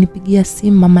 Alivyonipigia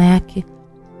simu mama yake,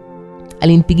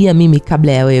 alinipigia mimi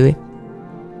kabla ya wewe,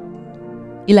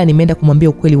 ila nimeenda kumwambia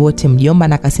ukweli wote mjomba,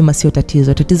 na akasema sio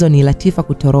tatizo. Tatizo ni Latifa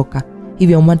kutoroka.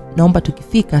 Hivyo naomba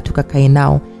tukifika tukakae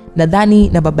nao. Nadhani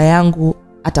na baba yangu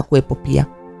atakuwepo pia.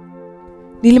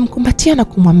 Nilimkumbatia na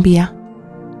kumwambia,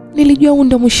 nilijua huu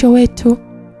ndio mwisho wetu.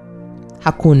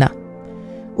 Hakuna.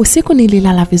 Usiku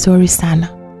nililala vizuri sana.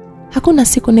 Hakuna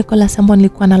siku Nicholas ambapo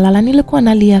nilikuwa nalala, nilikuwa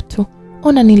nalia tu.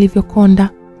 Ona nilivyokonda.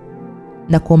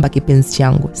 Na kuomba kipenzi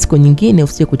changu, siku nyingine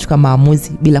usije kuchukua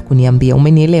maamuzi bila kuniambia,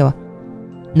 umenielewa?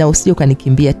 Na usije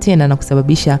ukanikimbia tena na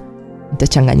kusababisha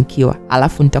nitachanganyikiwa,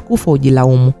 alafu nitakufa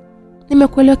ujilaumu.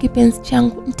 Nimekuelewa kipenzi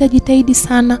changu, nitajitahidi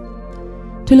sana.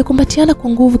 Tulikumbatiana kwa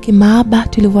nguvu kimahaba.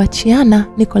 Tulivyoachiana,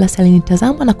 Nicholas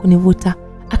alinitazama na kunivuta,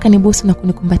 akanibusu na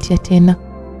kunikumbatia tena.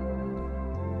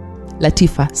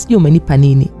 Latifa, sijui umenipa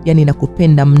nini, yani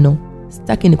nakupenda mno.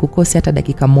 Sitaki nikukose hata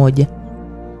dakika moja.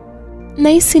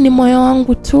 Nahisi ni moyo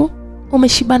wangu tu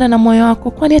umeshibana na moyo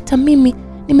wako, kwani hata mimi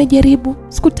nimejaribu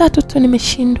siku 3 tu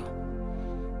nimeshindwa.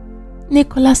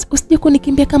 Nicholas, usije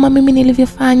kunikimbia kama mimi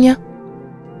nilivyofanya.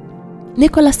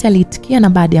 Nicholas aliitikia na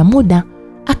baada ya muda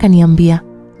akaniambia,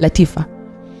 Latifa,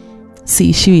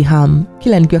 siishiwi hamu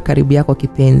kila nikiwa karibu yako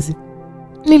kipenzi.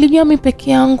 Nilijua mimi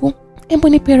peke yangu. Hebu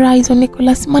nipe raizo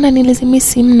Nicholas, maana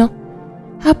nilizimisi mno.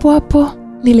 Hapo hapo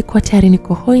nilikuwa tayari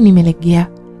niko hoi, nimelegea,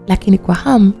 lakini kwa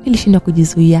hamu nilishindwa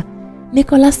kujizuia.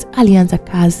 Nicholas alianza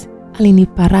kazi.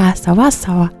 Alinipa raha sawa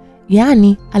sawa,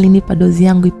 yani alinipa dozi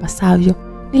yangu ipasavyo.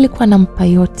 Nilikuwa nampa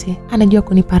yote, anajua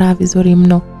kunipa raha vizuri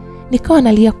mno. Nikawa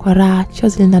nalia kwa raha,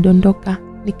 chozi linadondoka.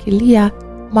 Nikilia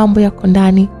mambo yako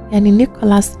ndani, yani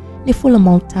Nicholas ni full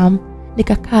mautamu.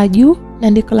 Nikakaa juu na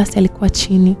Nicholas alikuwa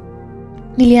chini.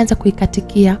 Nilianza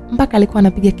kuikatikia mpaka alikuwa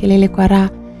anapiga kelele kwa raha.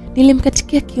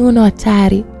 Nilimkatikia kiuno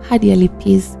hatari hadi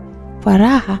alipiz kwa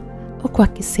raha, huku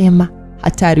akisema,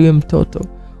 hatari we mtoto,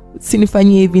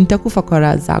 usinifanyie hivi, nitakufa kwa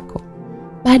raha zako.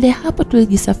 Baada ya hapo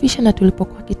tulijisafisha na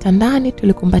tulipokuwa kitandani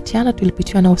tulikumbatiana.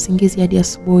 Tulipitiwa na usingizi hadi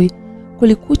asubuhi.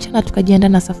 Kulikucha na tukajiandaa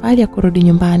na safari ya kurudi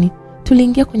nyumbani.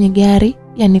 Tuliingia kwenye gari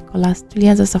ya Nicholas.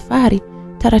 Tulianza safari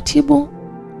taratibu,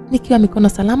 nikiwa mikono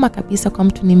salama kabisa kwa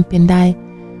mtu nimpendaye.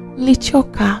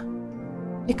 Nilichoka.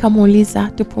 Nikamuuliza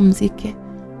tupumzike.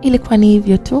 Ilikuwa ni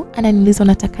hivyo tu. Ananiuliza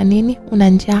unataka nini? Una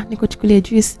njaa? Nikuchukulie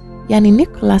juice? Yani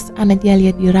Nicholas anajali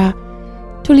ya dira.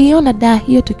 Tuliona daa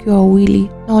hiyo tukiwa wawili.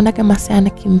 Naona kama saa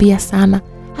anakimbia sana.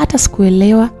 Hata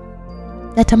sikuelewa.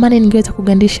 Natamani ningeweza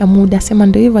kugandisha muda, sema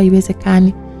ndio hivyo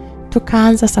haiwezekani.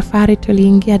 Tukaanza safari.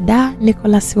 Tuliingia daa,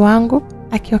 Nicholas wangu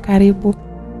akiwa karibu.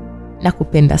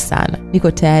 Nakupenda sana.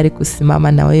 Niko tayari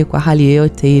kusimama na wewe kwa hali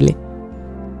yoyote ile.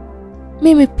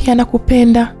 Mimi pia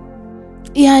nakupenda.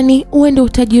 Yani uwe ndio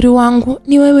utajiri wangu.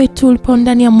 Ni wewe tu ulipo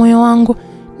ndani ya moyo wangu.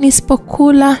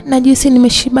 nisipokula najisi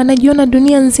nimeshiba, najiona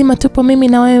dunia nzima tupo mimi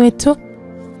na wewe tu.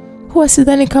 Huwa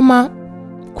sidhani kama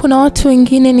kuna watu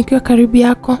wengine nikiwa karibu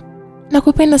yako.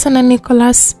 Nakupenda sana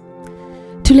Nicholas.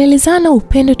 Tulielezana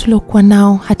upendo tuliokuwa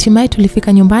nao. Hatimaye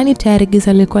tulifika nyumbani, tayari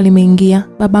giza lilikuwa limeingia.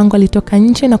 Babangu alitoka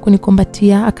nje na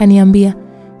kunikumbatia, akaniambia,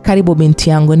 "Karibu binti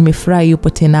yangu, nimefurahi yupo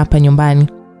tena hapa nyumbani."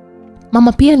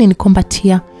 Mama pia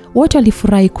alinikumbatia. Wote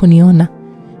walifurahi kuniona.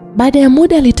 Baada ya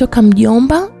muda alitoka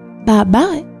mjomba, baba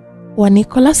wa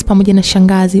Nicholas pamoja na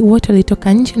shangazi. Wote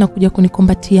walitoka nje na kuja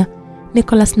kunikumbatia.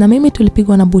 Nicholas na mimi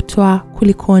tulipigwa na butwaa,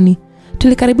 kulikoni.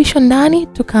 Tulikaribishwa ndani,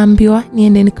 tukaambiwa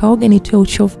niende nikaoge nitoe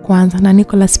uchovu kwanza, na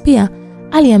Nicholas pia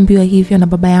aliambiwa hivyo na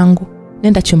baba yangu.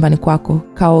 "Nenda chumbani kwako,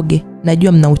 kaoge,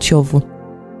 najua mna uchovu."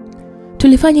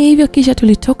 Tulifanya hivyo, kisha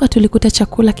tulitoka, tulikuta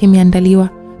chakula kimeandaliwa.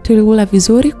 Tulikula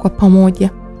vizuri kwa pamoja.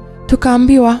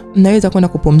 Tukaambiwa, "Mnaweza kwenda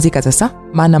kupumzika sasa,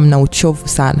 maana mna uchovu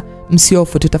sana.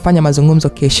 Msiofu, tutafanya mazungumzo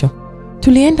kesho."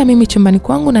 Tulienda mimi chumbani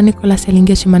kwangu na Nicholas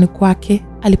aliingia chumbani kwake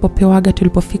alipopewaga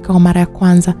tulipofika kwa mara ya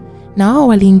kwanza. Na wao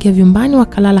waliingia vyumbani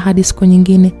wakalala hadi siku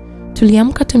nyingine.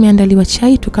 Tuliamka tumeandaliwa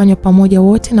chai, tukanywa pamoja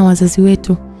wote na wazazi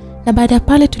wetu. Na baada ya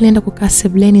pale tulienda kukaa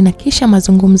sebuleni na kisha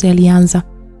mazungumzo yalianza.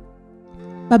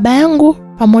 Baba yangu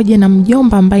pamoja na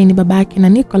mjomba ambaye ni baba yake na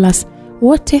Nicholas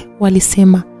wote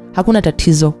walisema, "Hakuna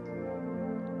tatizo.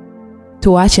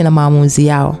 Tuache na maamuzi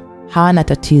yao. Hawana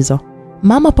tatizo."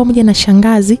 Mama pamoja na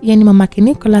shangazi, yani mamake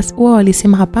Nicholas, wao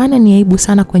walisema hapana, ni aibu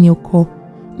sana kwenye ukoo.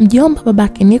 Mjomba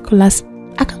babake Nicholas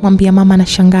akamwambia mama na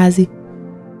shangazi,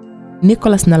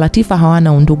 "Nicholas na Latifa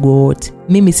hawana undugu wote.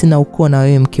 Mimi sina ukoo na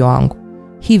wewe mke wangu.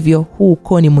 Hivyo huu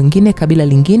ukoo ni mwingine, kabila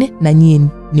lingine, na nyinyi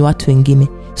ni watu wengine.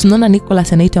 Tunaona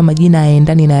Nicholas anaitwa majina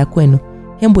yaendani na ya kwenu.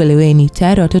 Hembu eleweni,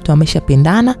 tayari watoto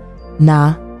wameshapendana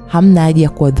na hamna haja ya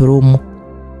kuwadhulumu."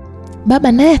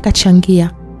 Baba naye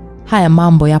akachangia, "Haya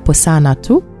mambo yapo sana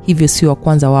tu, hivyo sio wa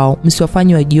kwanza wao.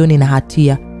 Msiwafanye wajione na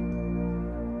hatia.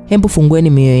 Hembu fungueni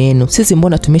mioyo yenu. Sisi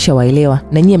mbona tumeshawaelewa,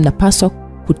 na nyinyi mnapaswa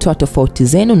kutoa tofauti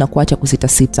zenu na kuacha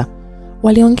kusita-sita."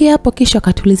 Waliongea hapo kisha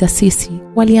akatuliza sisi.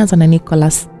 Walianza na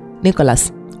Nicholas.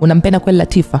 "Nicholas, unampenda kweli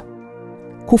Latifa?"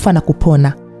 "Kufa na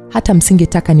kupona. Hata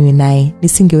msingetaka niwe naye,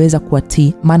 nisingeweza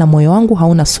kuatii, maana moyo wangu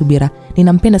hauna subira.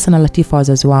 Ninampenda sana Latifa,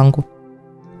 wazazi wangu."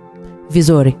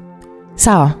 "Vizuri.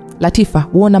 Sawa, Latifa,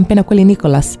 wewe unampenda kweli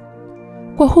Nicholas?"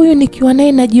 "Kwa huyu nikiwa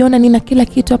naye najiona nina kila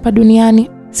kitu hapa duniani.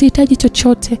 Sihitaji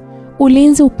chochote.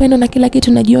 Ulinzi, upendo na kila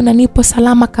kitu, najiona nipo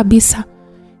salama kabisa.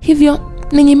 Hivyo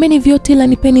ninyimeni vyote ila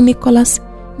nipeni Nicholas.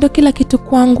 Ndio kila kitu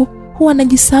kwangu. Huwa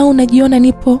najisahau, najiona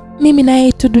nipo mimi na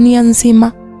yeye tu dunia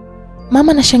nzima."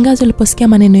 Mama na shangazi waliposikia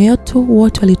maneno yetu,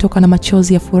 wote walitoka na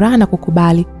machozi ya furaha na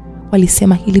kukubali.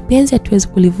 Walisema, "Hili penzi hatuwezi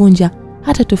kulivunja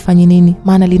hata tufanye nini,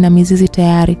 maana lina mizizi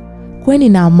tayari. Kweni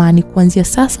na amani kuanzia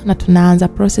sasa, na tunaanza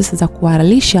process za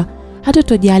kuharalisha.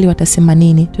 Hatutojali watasema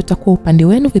nini, tutakuwa upande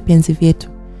wenu vipenzi vyetu."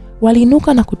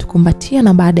 Waliinuka na kutukumbatia,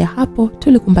 na baada ya hapo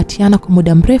tulikumbatiana kwa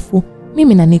muda mrefu,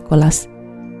 mimi na Nicholas.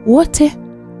 Wote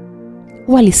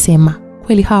walisema,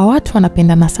 "Kweli hawa watu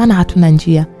wanapendana sana, hatuna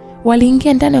njia."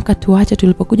 Waliingia ndani wakatuacha.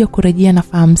 Tulipokuja kurejea na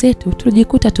fahamu zetu,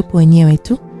 tulijikuta tupo wenyewe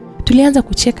tu. Tulianza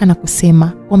kucheka na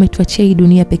kusema, "Wametuachia hii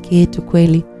dunia peke yetu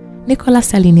kweli."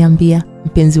 Nicholas aliniambia,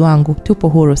 "Mpenzi wangu, tupo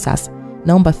huru sasa.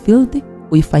 Naomba field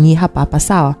uifanyie hapa hapa,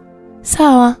 sawa?"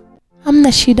 "Sawa,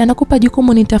 hamna shida, nakupa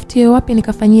jukumu nitafutie wapi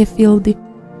nikafanyie field."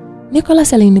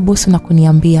 Nicholas alinibusu na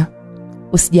kuniambia,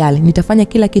 "Usijali, nitafanya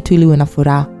kila kitu ili uwe na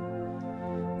furaha."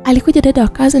 Alikuja dada wa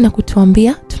kazi na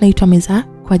kutuambia tunaitwa meza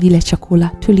kwa ajili ya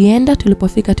chakula. Tulienda,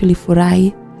 tulipofika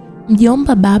tulifurahi.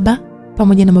 Mjomba, baba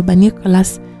pamoja na baba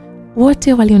Nicholas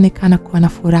wote walionekana kuwa na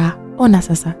furaha. Ona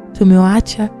sasa,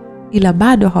 tumewaacha ila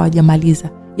bado hawajamaliza.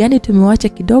 Yaani tumewaacha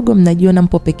kidogo, mnajiona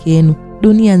mpo peke yenu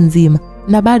dunia nzima,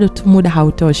 na bado tu muda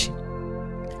hautoshi.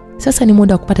 Sasa ni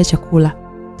muda wa kupata chakula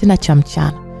tena cha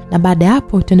mchana, na baada ya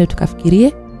hapo twende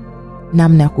tukafikirie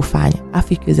namna ya kufanya.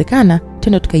 Afu ikiwezekana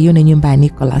twende tukaione nyumba ya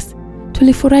Nicholas.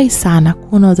 Tulifurahi sana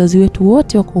kuona wazazi wetu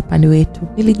wote wako upande wetu.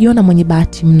 Nilijiona mwenye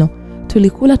bahati mno.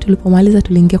 Tulikula, tulipomaliza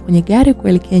tuliingia kwenye gari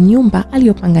kuelekea nyumba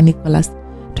aliyopanga Nicholas.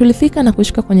 Tulifika na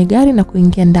kushuka kwenye gari na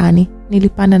kuingia ndani.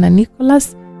 Nilipanda na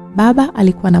Nicholas, baba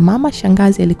alikuwa na mama,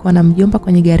 shangazi alikuwa na mjomba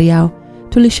kwenye gari yao.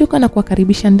 Tulishuka na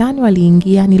kuwakaribisha ndani,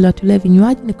 waliingia, niliwatolea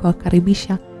vinywaji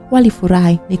nikawakaribisha.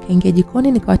 Walifurahi. Nikaingia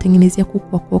jikoni nikawatengenezea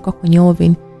kuku wa kuoka kwenye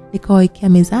oven. Nikawawekea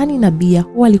mezani na bia.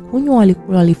 Walikunywa,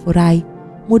 walikula, walifurahi.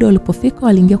 Muda ulipofika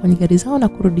waliingia kwenye gari zao na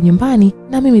kurudi nyumbani,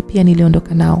 na mimi pia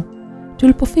niliondoka nao.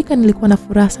 Tulipofika nilikuwa na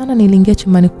furaha sana. Niliingia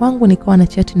chumbani kwangu nikawa na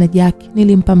chati na Jackie.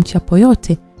 Nilimpa mchapo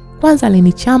yote. Kwanza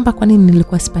alinichamba kwa nini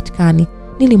nilikuwa sipatikani.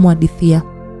 Nilimhadithia,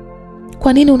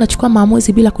 "Kwa nini unachukua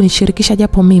maamuzi bila kunishirikisha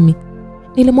japo mimi?"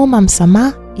 Nilimwomba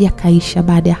msamaha yakaisha.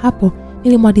 Baada ya hapo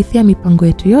nilimhadithia mipango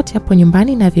yetu yote hapo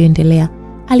nyumbani inavyoendelea.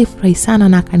 Alifurahi sana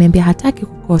na akaniambia hataki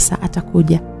kukosa,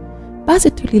 atakuja.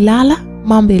 Basi tulilala,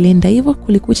 mambo yalienda hivyo.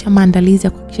 Kulikucha maandalizi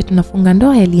ya kuhakikisha tunafunga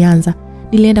ndoa yalianza.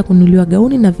 Nilienda kununuliwa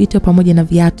gauni na vito pamoja na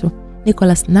viatu.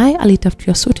 Nicholas naye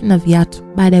alitafutiwa suti na viatu.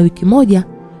 Baada ya wiki moja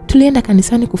tulienda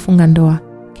kanisani kufunga ndoa.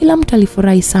 Kila mtu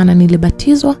alifurahi sana.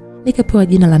 Nilibatizwa, nikapewa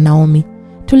jina la Naomi.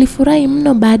 Tulifurahi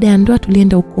mno. Baada ya ndoa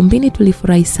tulienda ukumbini,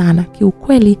 tulifurahi sana.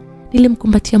 Kiukweli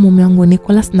nilimkumbatia mume wangu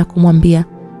Nicholas na kumwambia,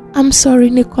 I'm sorry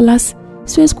Nicholas,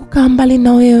 siwezi kukaa mbali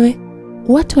na wewe.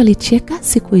 Watu walicheka.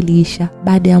 Siku iliisha.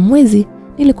 Baada ya mwezi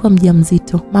nilikuwa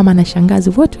mjamzito. Mama na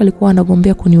shangazi wote walikuwa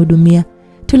wanagombea kunihudumia.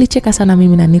 Tulicheka sana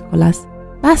mimi na Nicholas.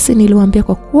 Basi niliwaambia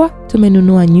kwa kuwa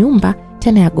tumenunua nyumba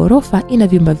tena ya ghorofa, ina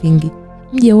vyumba vingi,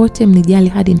 mje wote mnijali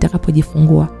hadi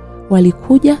nitakapojifungua.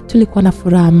 Walikuja, tulikuwa na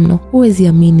furaha mno. Huwezi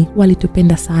amini,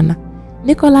 walitupenda sana.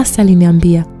 Nicholas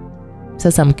aliniambia,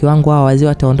 sasa mke wangu hao wazee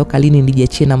wataondoka lini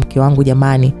nijiachie na mke wangu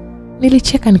jamani?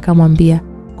 Nilicheka nikamwambia,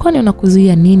 kwani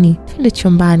unakuzuia nini? Twende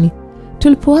chumbani.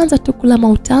 Tulipoanza tu kula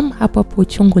mautamu, hapo hapo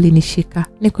uchungu linishika.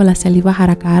 Nicholas alivaa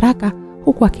haraka haraka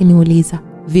huku akiniuliza,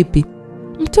 vipi?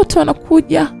 Mtoto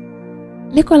anakuja.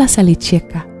 Nicholas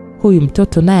alicheka, huyu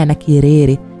mtoto naye ana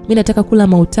kiherehere, mimi nataka kula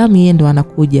mautamu, yeye ndo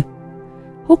anakuja.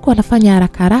 Huku anafanya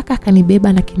haraka haraka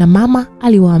akanibeba na kina mama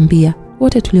aliwaambia.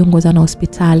 Wote tuliongozana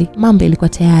hospitali. Mambo yalikuwa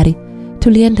tayari.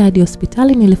 Tulienda hadi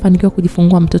hospitali. Nilifanikiwa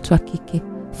kujifungua mtoto wa kike.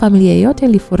 Familia yote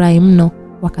ilifurahi mno,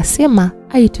 wakasema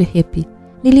aitwe Happy.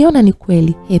 Niliona ni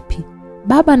kweli Happy.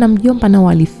 Baba na mjomba nao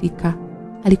walifika.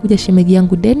 Alikuja shemeji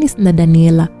yangu Dennis na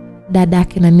Daniela,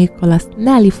 dadake na Nicholas,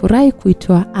 na alifurahi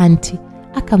kuitwa auntie,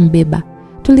 akambeba.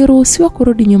 Tuliruhusiwa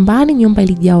kurudi nyumbani. Nyumba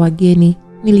ilijaa wageni.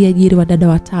 Niliajiri wadada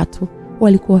 3,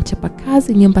 walikuwa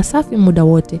wachapakazi, nyumba safi muda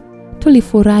wote.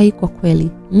 Tulifurahi kwa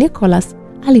kweli. Nicholas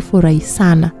alifurahi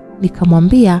sana.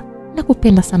 Nikamwambia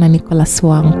nakupenda sana Nicholas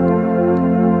wangu.